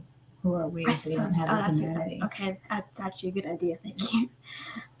humanity. Who are we if we don't have the humanity? Okay, that's actually a good idea. Thank you.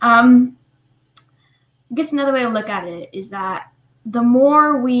 I guess another way to look at it is that the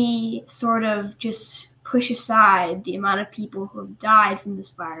more we sort of just push aside the amount of people who have died from this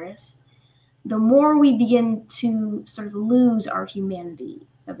virus, the more we begin to sort of lose our humanity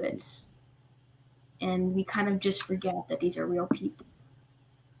of it. And we kind of just forget that these are real people.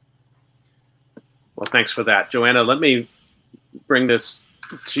 Well, thanks for that. Joanna, let me bring this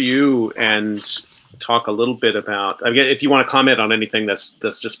to you and talk a little bit about, again, if you want to comment on anything that's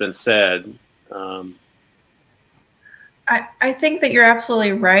just been said. I think that you're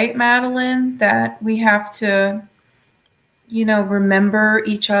absolutely right, Madeline, that we have to, remember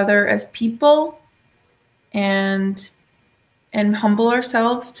each other as people and humble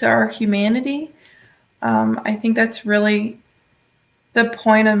ourselves to our humanity. I think that's really the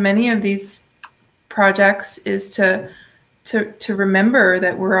point of many of these projects, is to remember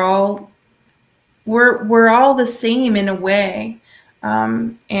that we're all the same in a way,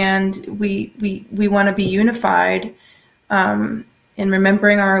 and we want to be unified in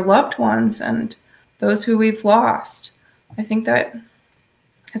remembering our loved ones and those who we've lost. I think that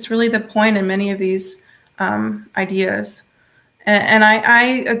it's really the point in many of these ideas. And I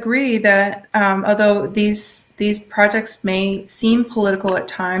agree that although these projects may seem political at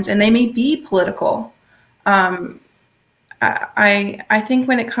times, and they may be political, I think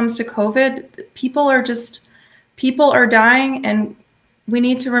when it comes to COVID, people are dying, and we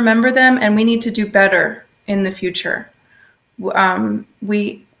need to remember them, and we need to do better in the future. I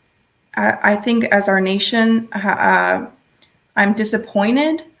think as our nation, I'm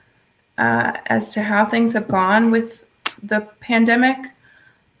disappointed as to how things have gone with the pandemic,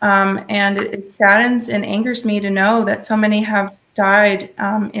 and it saddens and angers me to know that so many have died,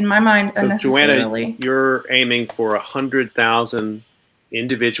 in my mind, unnecessarily. Joanna, you're aiming for 100,000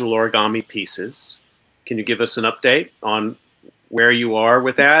 individual origami pieces. Can you give us an update on where you are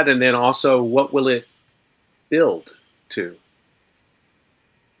with that, and then also what will it build to?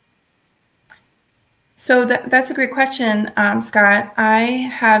 So that's a great question, Scott. I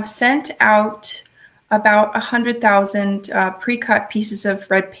have sent out about 100,000 pre-cut pieces of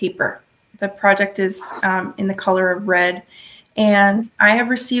red paper. The project is in the color of red, and I have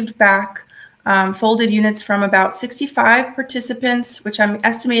received back folded units from about 65 participants, which I'm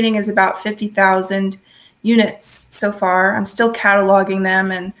estimating is about 50,000 units so far. I'm still cataloging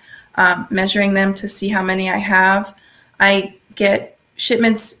them and measuring them to see how many I have. I get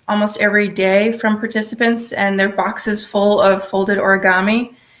shipments almost every day from participants, and their boxes full of folded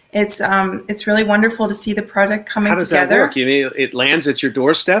origami. It's really wonderful to see the project coming together. How does that work? You mean it lands at your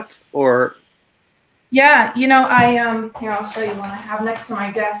doorstep, or? Yeah, here, I'll show you one I have next to my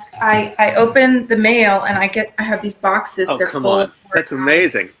desk. I open the mail and I have these boxes. Oh, They're come full on. of That's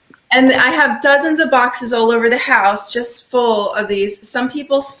amazing. And I have dozens of boxes all over the house just full of these. Some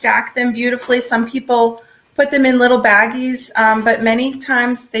people stack them beautifully. Some people put them in little baggies, but many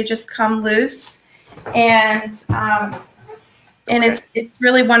times they just come loose. And it's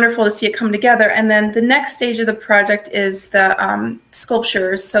really wonderful to see it come together. And then the next stage of the project is the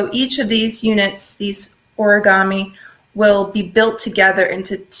sculptures. So each of these units, these origami, will be built together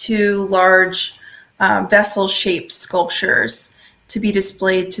into two large vessel-shaped sculptures to be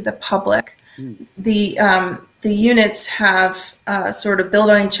displayed to the public. The units have sort of built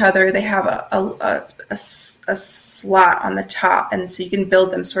on each other. They have a slot on the top, and so you can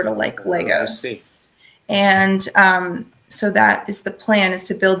build them sort of like Legos. I see. And so that is the plan, is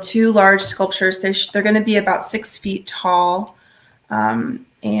to build two large sculptures. They're going to be about 6 feet tall, and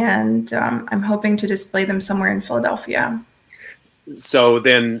I'm hoping to display them somewhere in Philadelphia. So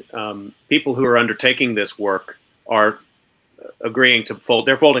then people who are undertaking this work are agreeing to fold.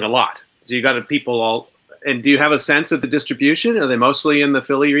 They're folding a lot. So you got people all. And do you have a sense of the distribution? Are they mostly in the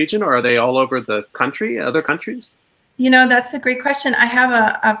Philly region, or are they all over the country, other countries? That's a great question. I have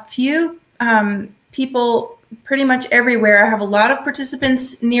a few people pretty much everywhere. I have a lot of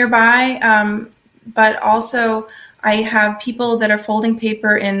participants nearby, but also I have people that are folding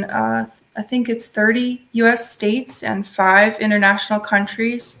paper in, I think it's 30 U.S. states and 5 international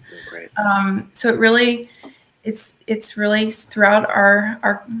countries. Great. So it's really throughout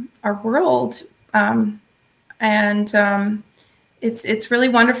our world. It's really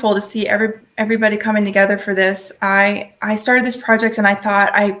wonderful to see everybody coming together for this. I started this project and I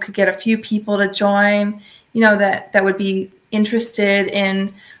thought I could get a few people to join, that would be interested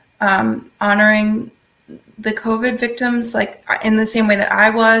in honoring the COVID victims, like in the same way that I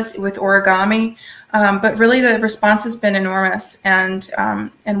was with origami. But really the response has been enormous and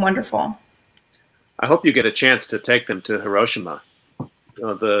wonderful. I hope you get a chance to take them to Hiroshima.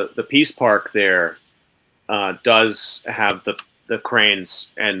 The Peace Park there does have the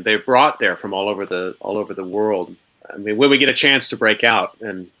cranes, and they're brought there from all over the world. I mean, when we get a chance to break out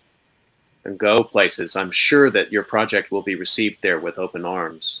and go places, I'm sure that your project will be received there with open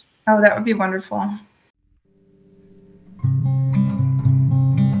arms. Oh, that would be wonderful.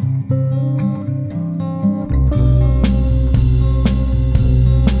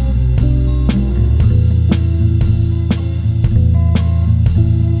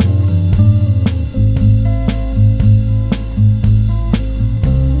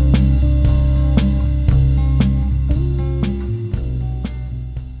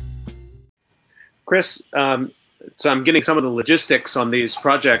 Chris, so I'm getting some of the logistics on these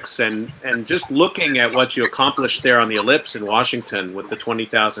projects and just looking at what you accomplished there on the Ellipse in Washington with the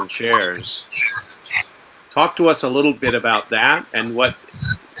 20,000 chairs. Talk to us a little bit about that and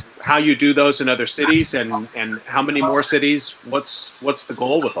how you do those in other cities and how many more cities. What's the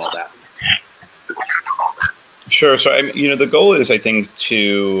goal with all that? Sure. So, the goal is, I think,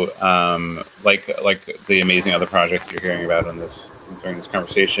 to like the amazing other projects you're hearing about during this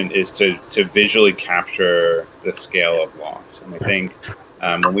conversation, is to visually capture the scale of loss. And I think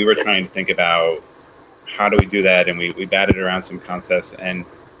when we were trying to think about how do we do that, and we batted around some concepts, and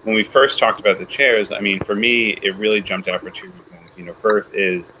when we first talked about the chairs, for me, it really jumped out for 2 reasons. First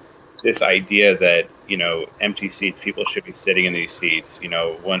is this idea that, empty seats, people should be sitting in these seats.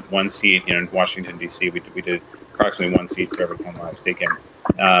 One seat, in Washington, D.C., we did approximately 1 seat for every 10 lives taken.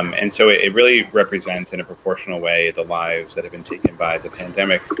 And so it really represents in a proportional way the lives that have been taken by the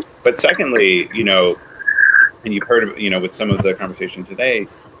pandemic. But secondly, and you've heard, with some of the conversation today,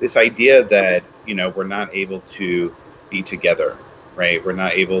 this idea that, we're not able to be together, right? We're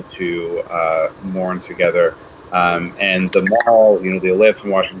not able to mourn together. And the mall, the Ellipse in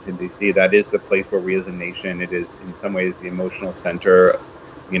Washington, D.C., that is the place where we as a nation, it is in some ways the emotional center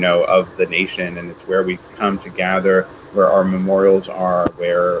of the nation, and it's where we come to gather, where our memorials are,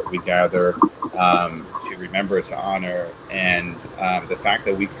 where we gather to remember, to honor. And the fact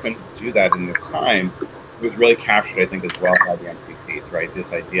that we couldn't do that in this time was really captured, I think, as well by the empty seats, right?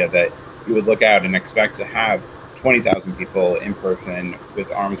 This idea that you would look out and expect to have 20,000 people in person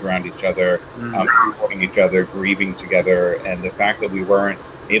with arms around each other, supporting each other, grieving together. And the fact that we weren't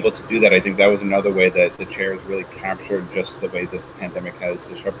able to do that, I think that was another way that the chairs really captured just the way that the pandemic has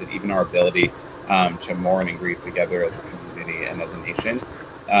disrupted even our ability to mourn and grieve together as a community and as a nation.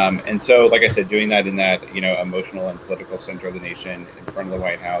 And so, like I said, doing that in that, emotional and political center of the nation, in front of the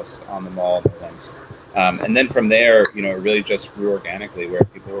White House, on the Mall, and then from there, it really just grew organically, where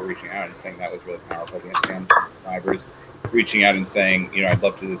people were reaching out and saying that was really powerful. We had family survivors reaching out and saying, I'd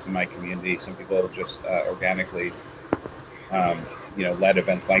love to do this in my community. Some people just organically, led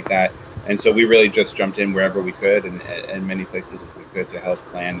events like that. And so we really just jumped in wherever we could, and many places we could, to help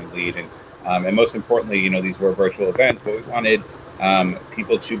plan and lead. And most importantly, these were virtual events, but we wanted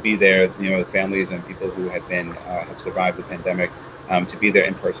people to be there, the families and people who have survived the pandemic, to be there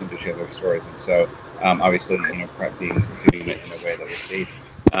in person to share their stories. And so obviously, doing it in a way that was safe.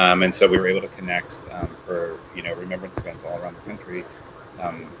 And so we were able to connect for, remembrance events all around the country,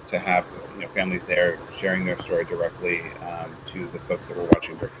 to have, families there sharing their story directly to the folks that were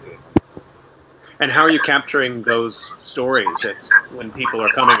watching virtually. And how are you capturing those stories when people are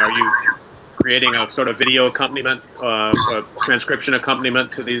coming? Are you creating a sort of video accompaniment, a transcription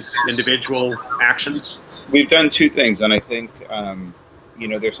accompaniment to these individual actions? We've done two things, and I think,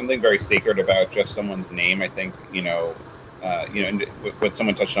 there's something very sacred about just someone's name. I think, and what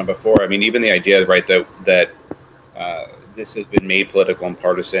someone touched on before. I mean, even the idea, right, that this has been made political and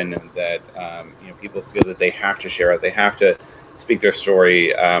partisan, and that people feel that they have to share it, they have to speak their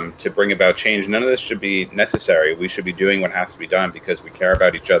story to bring about change. None of this should be necessary. We should be doing what has to be done because we care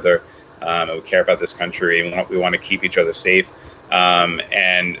about each other, and we care about this country, and we want to keep each other safe.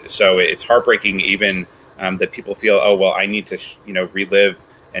 And so it's heartbreaking even that people feel, oh, well, I need to relive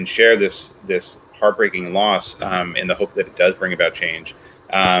and share this heartbreaking loss in the hope that it does bring about change.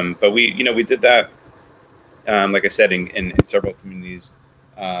 But we did that, like I said, in several communities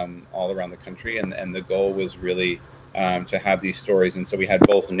all around the country, and the goal was really to have these stories. And so we had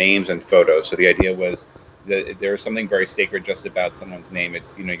both names and photos. So the idea was that there's something very sacred just about someone's name.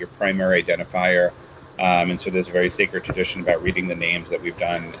 It's your primary identifier. And so there's a very sacred tradition about reading the names that we've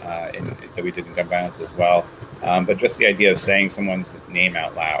done, that we did in gun violence as well. But just the idea of saying someone's name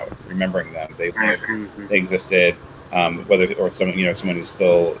out loud, remembering them, they lived, they existed, whether or someone who's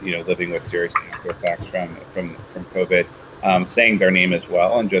still living with serious effects from COVID, saying their name as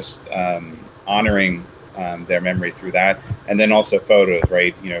well, and just honoring their memory through that. And then also photos,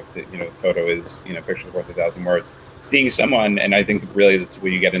 right? Photo is pictures worth 1,000 words. Seeing someone, and I think really that's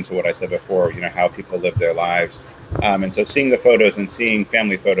where you get into what I said before, how people live their lives. And so seeing the photos and seeing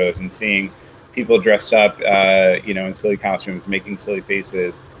family photos and seeing people dressed up, in silly costumes, making silly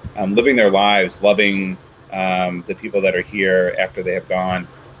faces, living their lives, loving the people that are here after they have gone.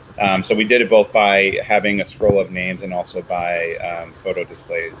 So we did it both by having a scroll of names and also by photo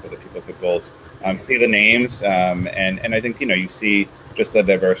displays, so that people could both see the names. And I think, you see just the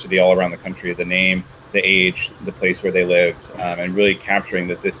diversity all around the country, the name, the age, the place where they lived, and really capturing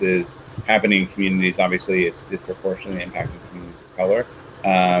that this is happening in communities. Obviously, it's disproportionately impacting communities of color,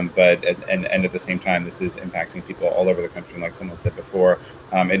 but at the same time, this is impacting people all over the country. And like someone said before,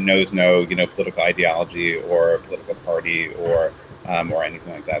 it knows no political ideology or political party or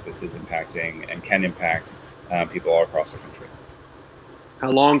anything like that. This is impacting and can impact people all across the country.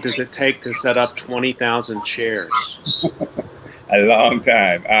 How long does it take to set up 20,000 chairs? A long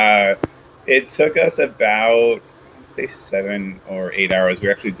time. It took us about, let's say, 7 or 8 hours.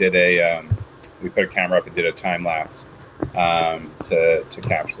 We actually did we put a camera up and did a time lapse to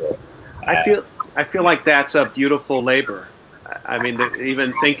capture it. I feel like that's a beautiful labor. I mean,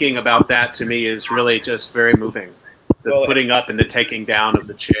 even thinking about that to me is really just very moving. The putting up and the taking down of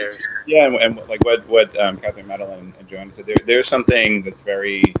the chairs. Yeah, and like what Catherine Madeline and Joanna said, there's something that's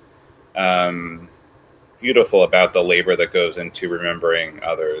very beautiful about the labor that goes into remembering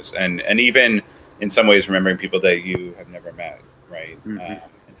others, and even in some ways remembering people that you have never met, right? And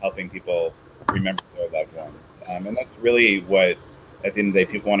helping people remember their loved ones. And that's really what, at the end of the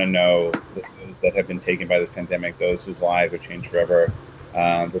day, people want to know, that those that have been taken by this pandemic, those whose lives are changed forever,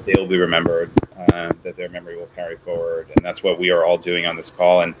 that they will be remembered, that their memory will carry forward. And that's what we are all doing on this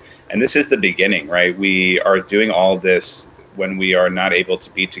call. And this is the beginning, right? We are doing all this when we are not able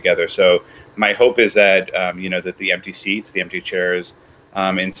to be together. So my hope is that, that the empty seats, the empty chairs,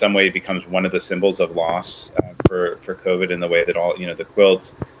 in some way becomes one of the symbols of loss for COVID, in the way that all, the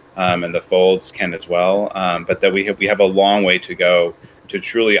quilts and the folds can as well. But that we have a long way to go to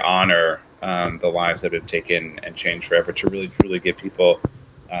truly honor the lives that have taken and changed forever, to really truly give people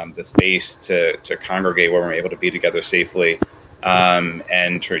the space to congregate where we're able to be together safely,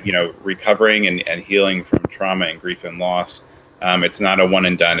 and to, recovering and healing from trauma and grief and loss. It's not a one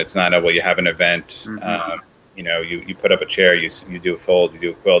and done. It's not you have an event. Mm-hmm. You put up a chair, you do a fold, you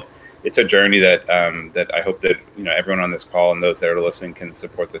do a quilt. It's a journey that I hope that everyone on this call and those that are listening can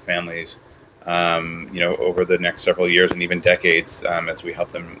support the families, over the next several years and even decades, as we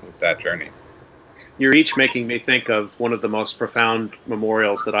help them with that journey. You're each making me think of one of the most profound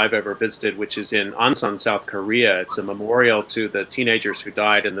memorials that I've ever visited, which is in Ansan, South Korea. It's a memorial to the teenagers who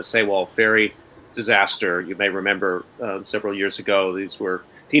died in the Sewol ferry disaster. You may remember several years ago, these were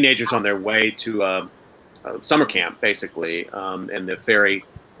teenagers on their way to summer camp, basically, and the ferry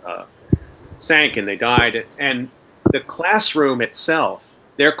sank and they died. And the classroom itself,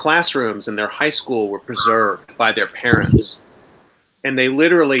 their classrooms in their high school were preserved by their parents. And they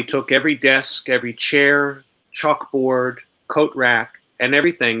literally took every desk, every chair, chalkboard, coat rack, and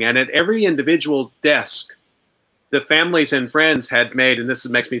everything. And at every individual desk, the families and friends had made, and this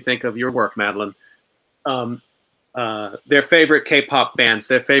makes me think of your work, Madeline, their favorite K-pop bands,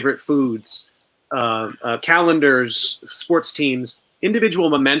 their favorite foods, calendars, sports teams, individual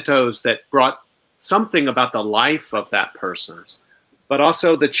mementos that brought something about the life of that person. But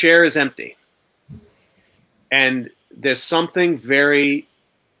also the chair is empty. And there's something very,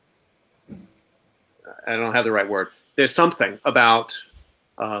 I don't have the right word. There's something about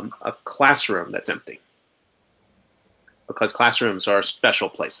a classroom that's empty, because classrooms are special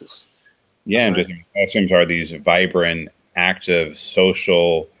places. Yeah, and just classrooms are these vibrant, active,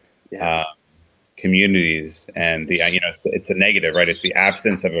 social communities, and it's a negative, right? It's the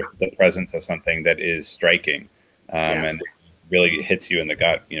absence of the presence of something that is striking, and it really hits you in the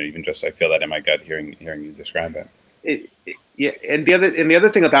gut. Even just I feel that in my gut hearing you describe it. And the other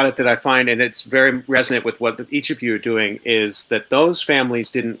thing about it that I find, and it's very resonant with what each of you are doing, is that those families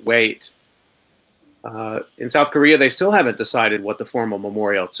didn't wait. In South Korea, they still haven't decided what the formal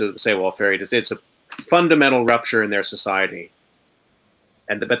memorial to the Sewol ferry is. It's a fundamental rupture in their society,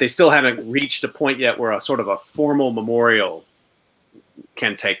 but they still haven't reached a point yet where a sort of a formal memorial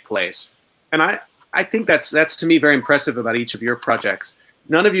can take place. And I think that's to me very impressive about each of your projects.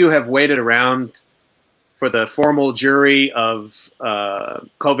 None of you have waited around for the formal jury of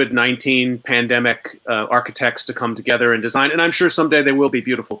COVID-19 pandemic architects to come together and design. And I'm sure someday there will be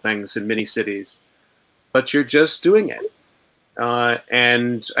beautiful things in many cities, but you're just doing it.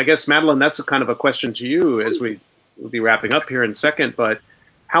 And I guess, Madeline, that's a kind of a question to you as we'll be wrapping up here in a second, but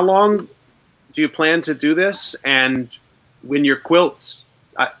how long do you plan to do this? And when your quilt,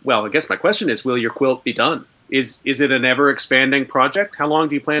 I guess my question is, will your quilt be done? Is it an ever expanding project? How long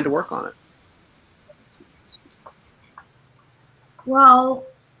do you plan to work on it? Well,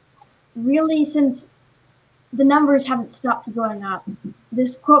 really, since the numbers haven't stopped going up,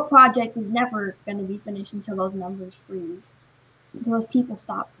 this quilt project is never going to be finished until those numbers freeze, until those people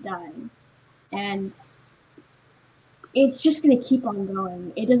stop dying. And it's just going to keep on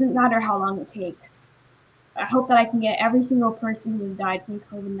going. It doesn't matter how long it takes. I hope that I can get every single person who has died from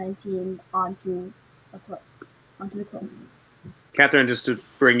COVID-19 onto the quilts. Catherine, just to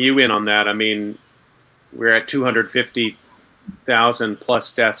bring you in on that, I mean, we're at 250,000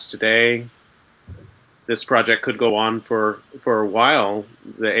 plus deaths today. This project could go on for a while.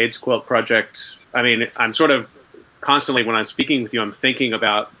 The AIDS Quilt Project, I mean, I'm sort of constantly, when I'm speaking with you, I'm thinking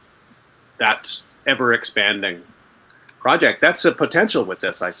about that ever expanding project. That's a potential with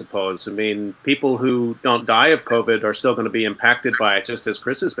this, I suppose. I mean, people who don't die of COVID are still going to be impacted by it, just as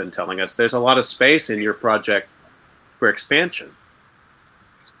Chris has been telling us. There's a lot of space in your project for expansion.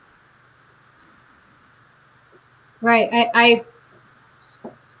 Right. I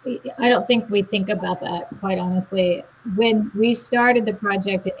don't think we think about that, quite honestly. When we started the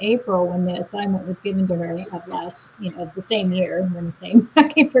project in April, when the assignment was given to her of the same year, when the same, I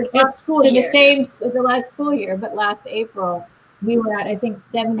can't forget, last school year. The last school year, but last April, we were at, I think,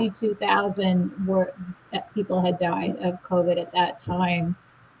 72,000 people had died of COVID at that time.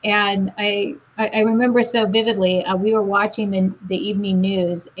 And I remember so vividly, we were watching the evening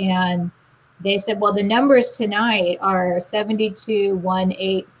news, and they said, well, the numbers tonight are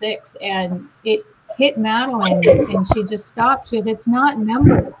 72,186. And it hit Madeline, and she just stopped. She goes, it's not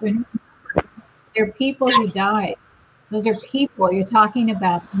numbers. They're people who died. Those are people you're talking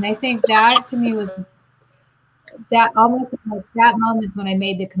about. And I think that to me was that almost like that moment when I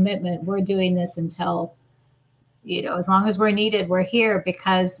made the commitment, we're doing this until As long as we're needed, we're here.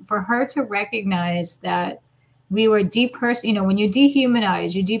 Because for her to recognize that we were when you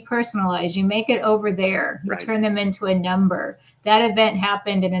dehumanize, you depersonalize, you make it over there, you turn them into a number. That event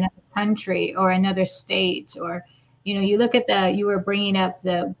happened in another country or another state, or, you look at you were bringing up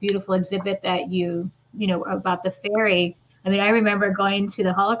the beautiful exhibit that about the ferry. I mean, I remember going to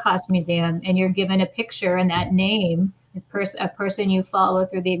the Holocaust Museum, and you're given a picture and that name, a person you follow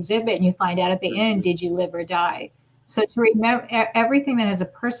through the exhibit, and you find out at the end, did you live or die? So to remember, everything that has a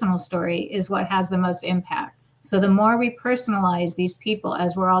personal story is what has the most impact. So the more we personalize these people,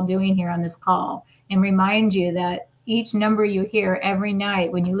 as we're all doing here on this call, and remind you that each number you hear every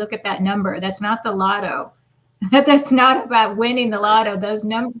night, when you look at that number, that's not the lotto. That's not about winning the lotto. Those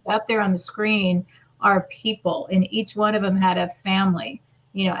numbers up there on the screen are people, and each one of them had a family,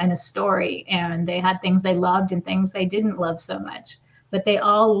 and a story, and they had things they loved and things they didn't love so much, but they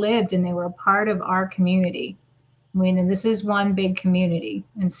all lived and they were a part of our community. And this is one big community.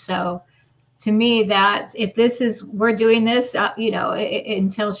 And so to me, that's, we're doing this,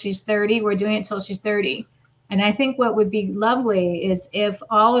 until she's 30, we're doing it until she's 30. And I think what would be lovely is if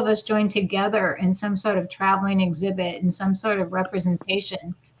all of us joined together in some sort of traveling exhibit and some sort of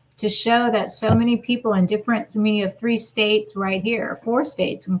representation to show that so many people in different, we have 3 states right here, 4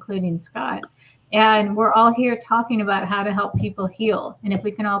 states, including Scott. And we're all here talking about how to help people heal. And if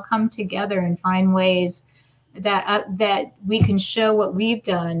we can all come together and find ways that we can show what we've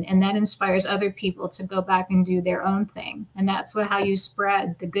done, and that inspires other people to go back and do their own thing. And that's how you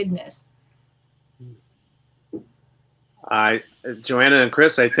spread the goodness. Joanna and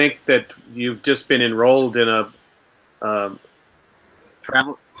Chris, I think that you've just been enrolled in a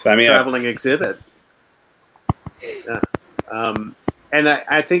traveling exhibit. And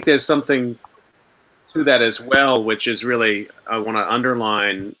I think there's something to that as well, which is really, I want to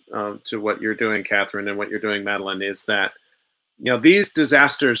underline to what you're doing, Catherine, and what you're doing, Madeline, is that, these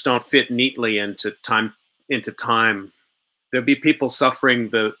disasters don't fit neatly into time. There'll be people suffering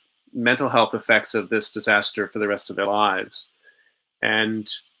the mental health effects of this disaster for the rest of their lives.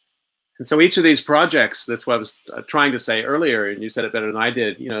 And so each of these projects, that's what I was trying to say earlier, and you said it better than I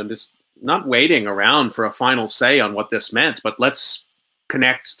did, just not waiting around for a final say on what this meant, but let's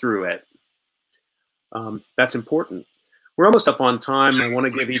connect through it. That's important. We're almost up on time. I want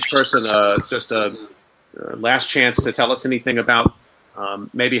to give each person just a last chance to tell us anything about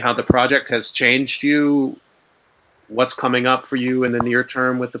maybe how the project has changed you, what's coming up for you in the near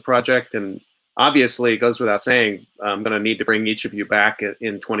term with the project. And obviously, it goes without saying, I'm going to need to bring each of you back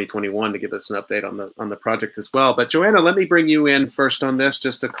in 2021 to give us an update on the project as well. But Joanna, let me bring you in first on this,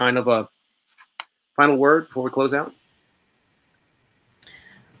 just a kind of a final word before we close out.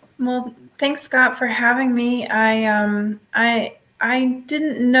 Well, thanks, Scott, for having me. I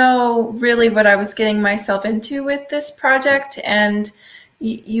didn't know really what I was getting myself into with this project, and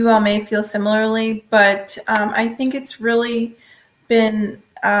you all may feel similarly, but I think it's really been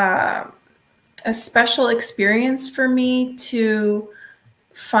a special experience for me to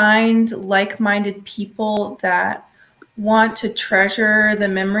find like-minded people that want to treasure the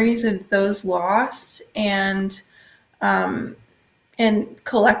memories of those lost and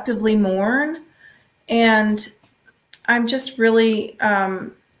collectively mourn. And I'm just really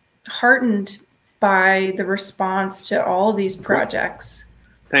heartened by the response to all of these projects.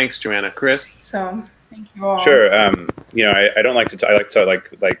 Thanks, Joanna. Chris? So thank you all. Sure. I don't like to,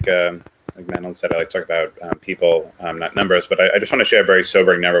 like Madeline said, I like to talk about people, not numbers, but I just want to share a very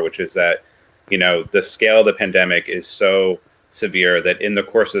sobering number, which is that, the scale of the pandemic is so severe that in the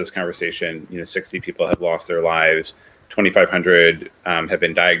course of this conversation, 60 people have lost their lives. 2,500 have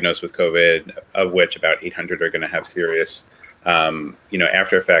been diagnosed with COVID, of which about 800 are going to have serious,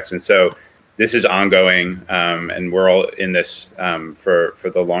 after effects. And so this is ongoing, and we're all in this for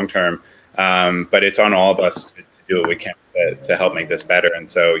the long term. But it's on all of us to do what we can to help make this better. And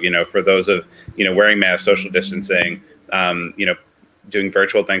so, for those of, wearing masks, social distancing, doing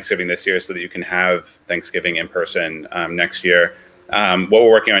virtual Thanksgiving this year so that you can have Thanksgiving in person next year. What we're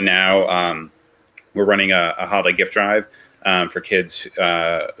working on now, we're running a holiday gift drive for kids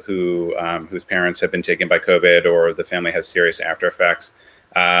whose parents have been taken by COVID or the family has serious after effects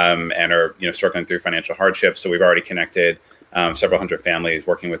and are struggling through financial hardship. So we've already connected several hundred families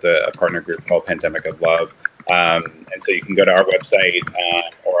working with a partner group called Pandemic of Love. And so you can go to our website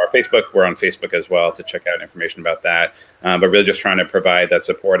or our Facebook. We're on Facebook as well to check out information about that. But really just trying to provide that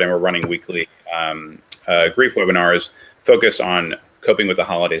support. And we're running weekly grief webinars focused on coping with the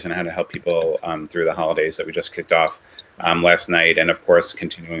holidays and how to help people through the holidays that we just kicked off last night. And of course,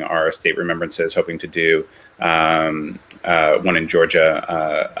 continuing our state remembrances, hoping to do one in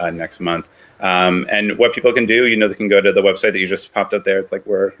Georgia next month. And what people can do, they can go to the website that you just popped up there. It's like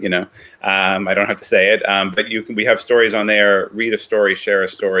I don't have to say it, but we have stories on there. Read a story, share a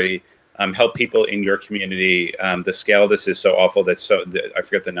story, help people in your community. The scale of this is so awful. I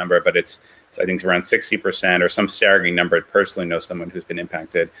forget the number, but I think it's around 60% or some staggering number. I personally know someone who's been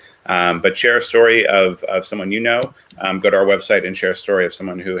impacted. But share a story of someone go to our website and share a story of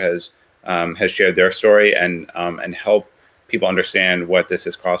someone who has shared their story and help people understand what this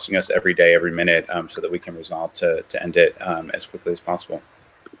is costing us every day, every minute, so that we can resolve to end it as quickly as possible.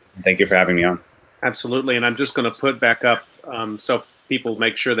 And thank you for having me on. Absolutely. And I'm just going to put back up, so people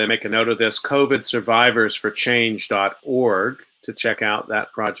make sure they make a note of this, covidsurvivorsforchange.org to check out that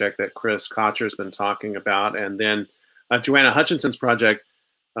project that Chris Kocher has been talking about. And then Joanna Hutchinson's project,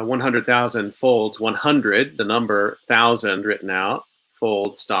 100,000 Folds, 100, the number 1,000 written out,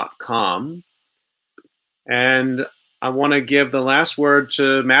 folds.com. And I want to give the last word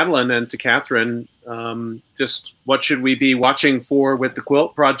to Madeline and to Catherine. Just what should we be watching for with the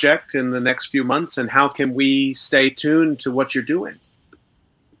Quilt Project in the next few months, and how can we stay tuned to what you're doing?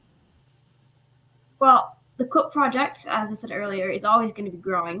 Well, the Quilt Project, as I said earlier, is always going to be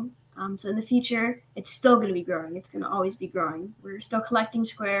growing. So in the future, it's still going to be growing. It's going to always be growing. We're still collecting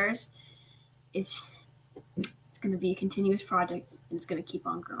squares. It's going to be a continuous project, and it's going to keep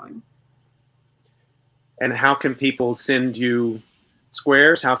on growing. And how can people send you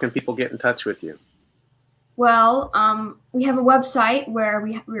squares? How can people get in touch with you? Well, we have a website where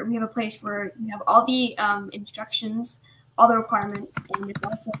we have a place where we have all the instructions, all the requirements, and there's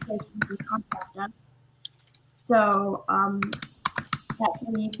also a place where you can contact us. So that's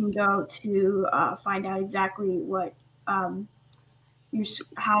where you can go to find out exactly what how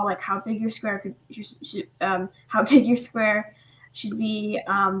big your square how big your square should be,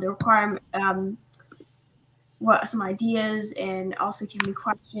 the requirement, what some ideas, and also if you have any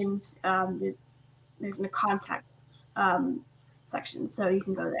questions, there's a contact section, so you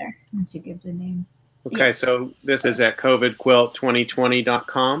can go there. Why don't you give the name? Okay, Yes. so this is at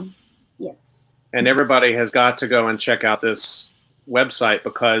covidquilt2020.com. Yes. And everybody has got to go and check out this website,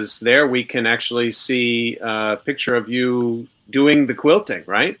 because there we can actually see a picture of you doing the quilting,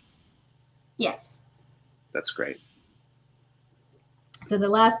 right? Yes. That's great. So the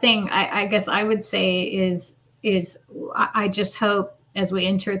last thing I guess I would say is I just hope as we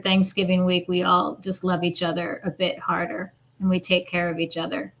enter Thanksgiving week, we all just love each other a bit harder and we take care of each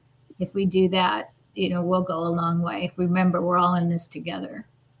other. If we do that, we'll go a long way. If we remember, we're all in this together.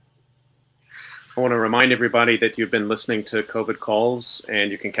 I want to remind everybody that you've been listening to COVID Calls, and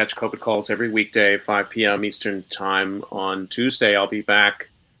you can catch COVID Calls every weekday, 5 p.m. Eastern Time. On Tuesday, I'll be back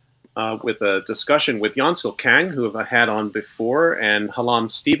with a discussion with Yansil Kang, who I've had on before, and Halam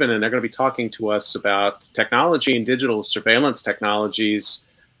Stephen, and they're going to be talking to us about technology and digital surveillance technologies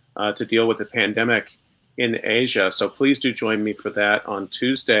to deal with the pandemic in Asia. So please do join me for that on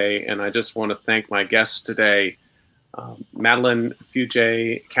Tuesday. And I just want to thank my guests today, Madeline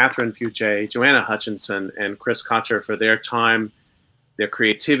Fugé, Catherine Fugé, Joanna Hutchinson, and Chris Kocher, for their time, their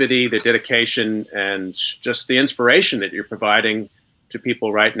creativity, their dedication, and just the inspiration that you're providing to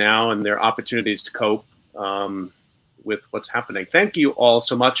people right now and their opportunities to cope with what's happening. Thank you all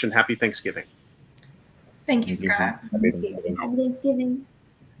so much, and happy Thanksgiving. Thank you, Scott. Happy Thanksgiving.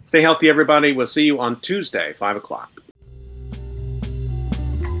 Stay healthy, everybody. We'll see you on Tuesday, 5 o'clock.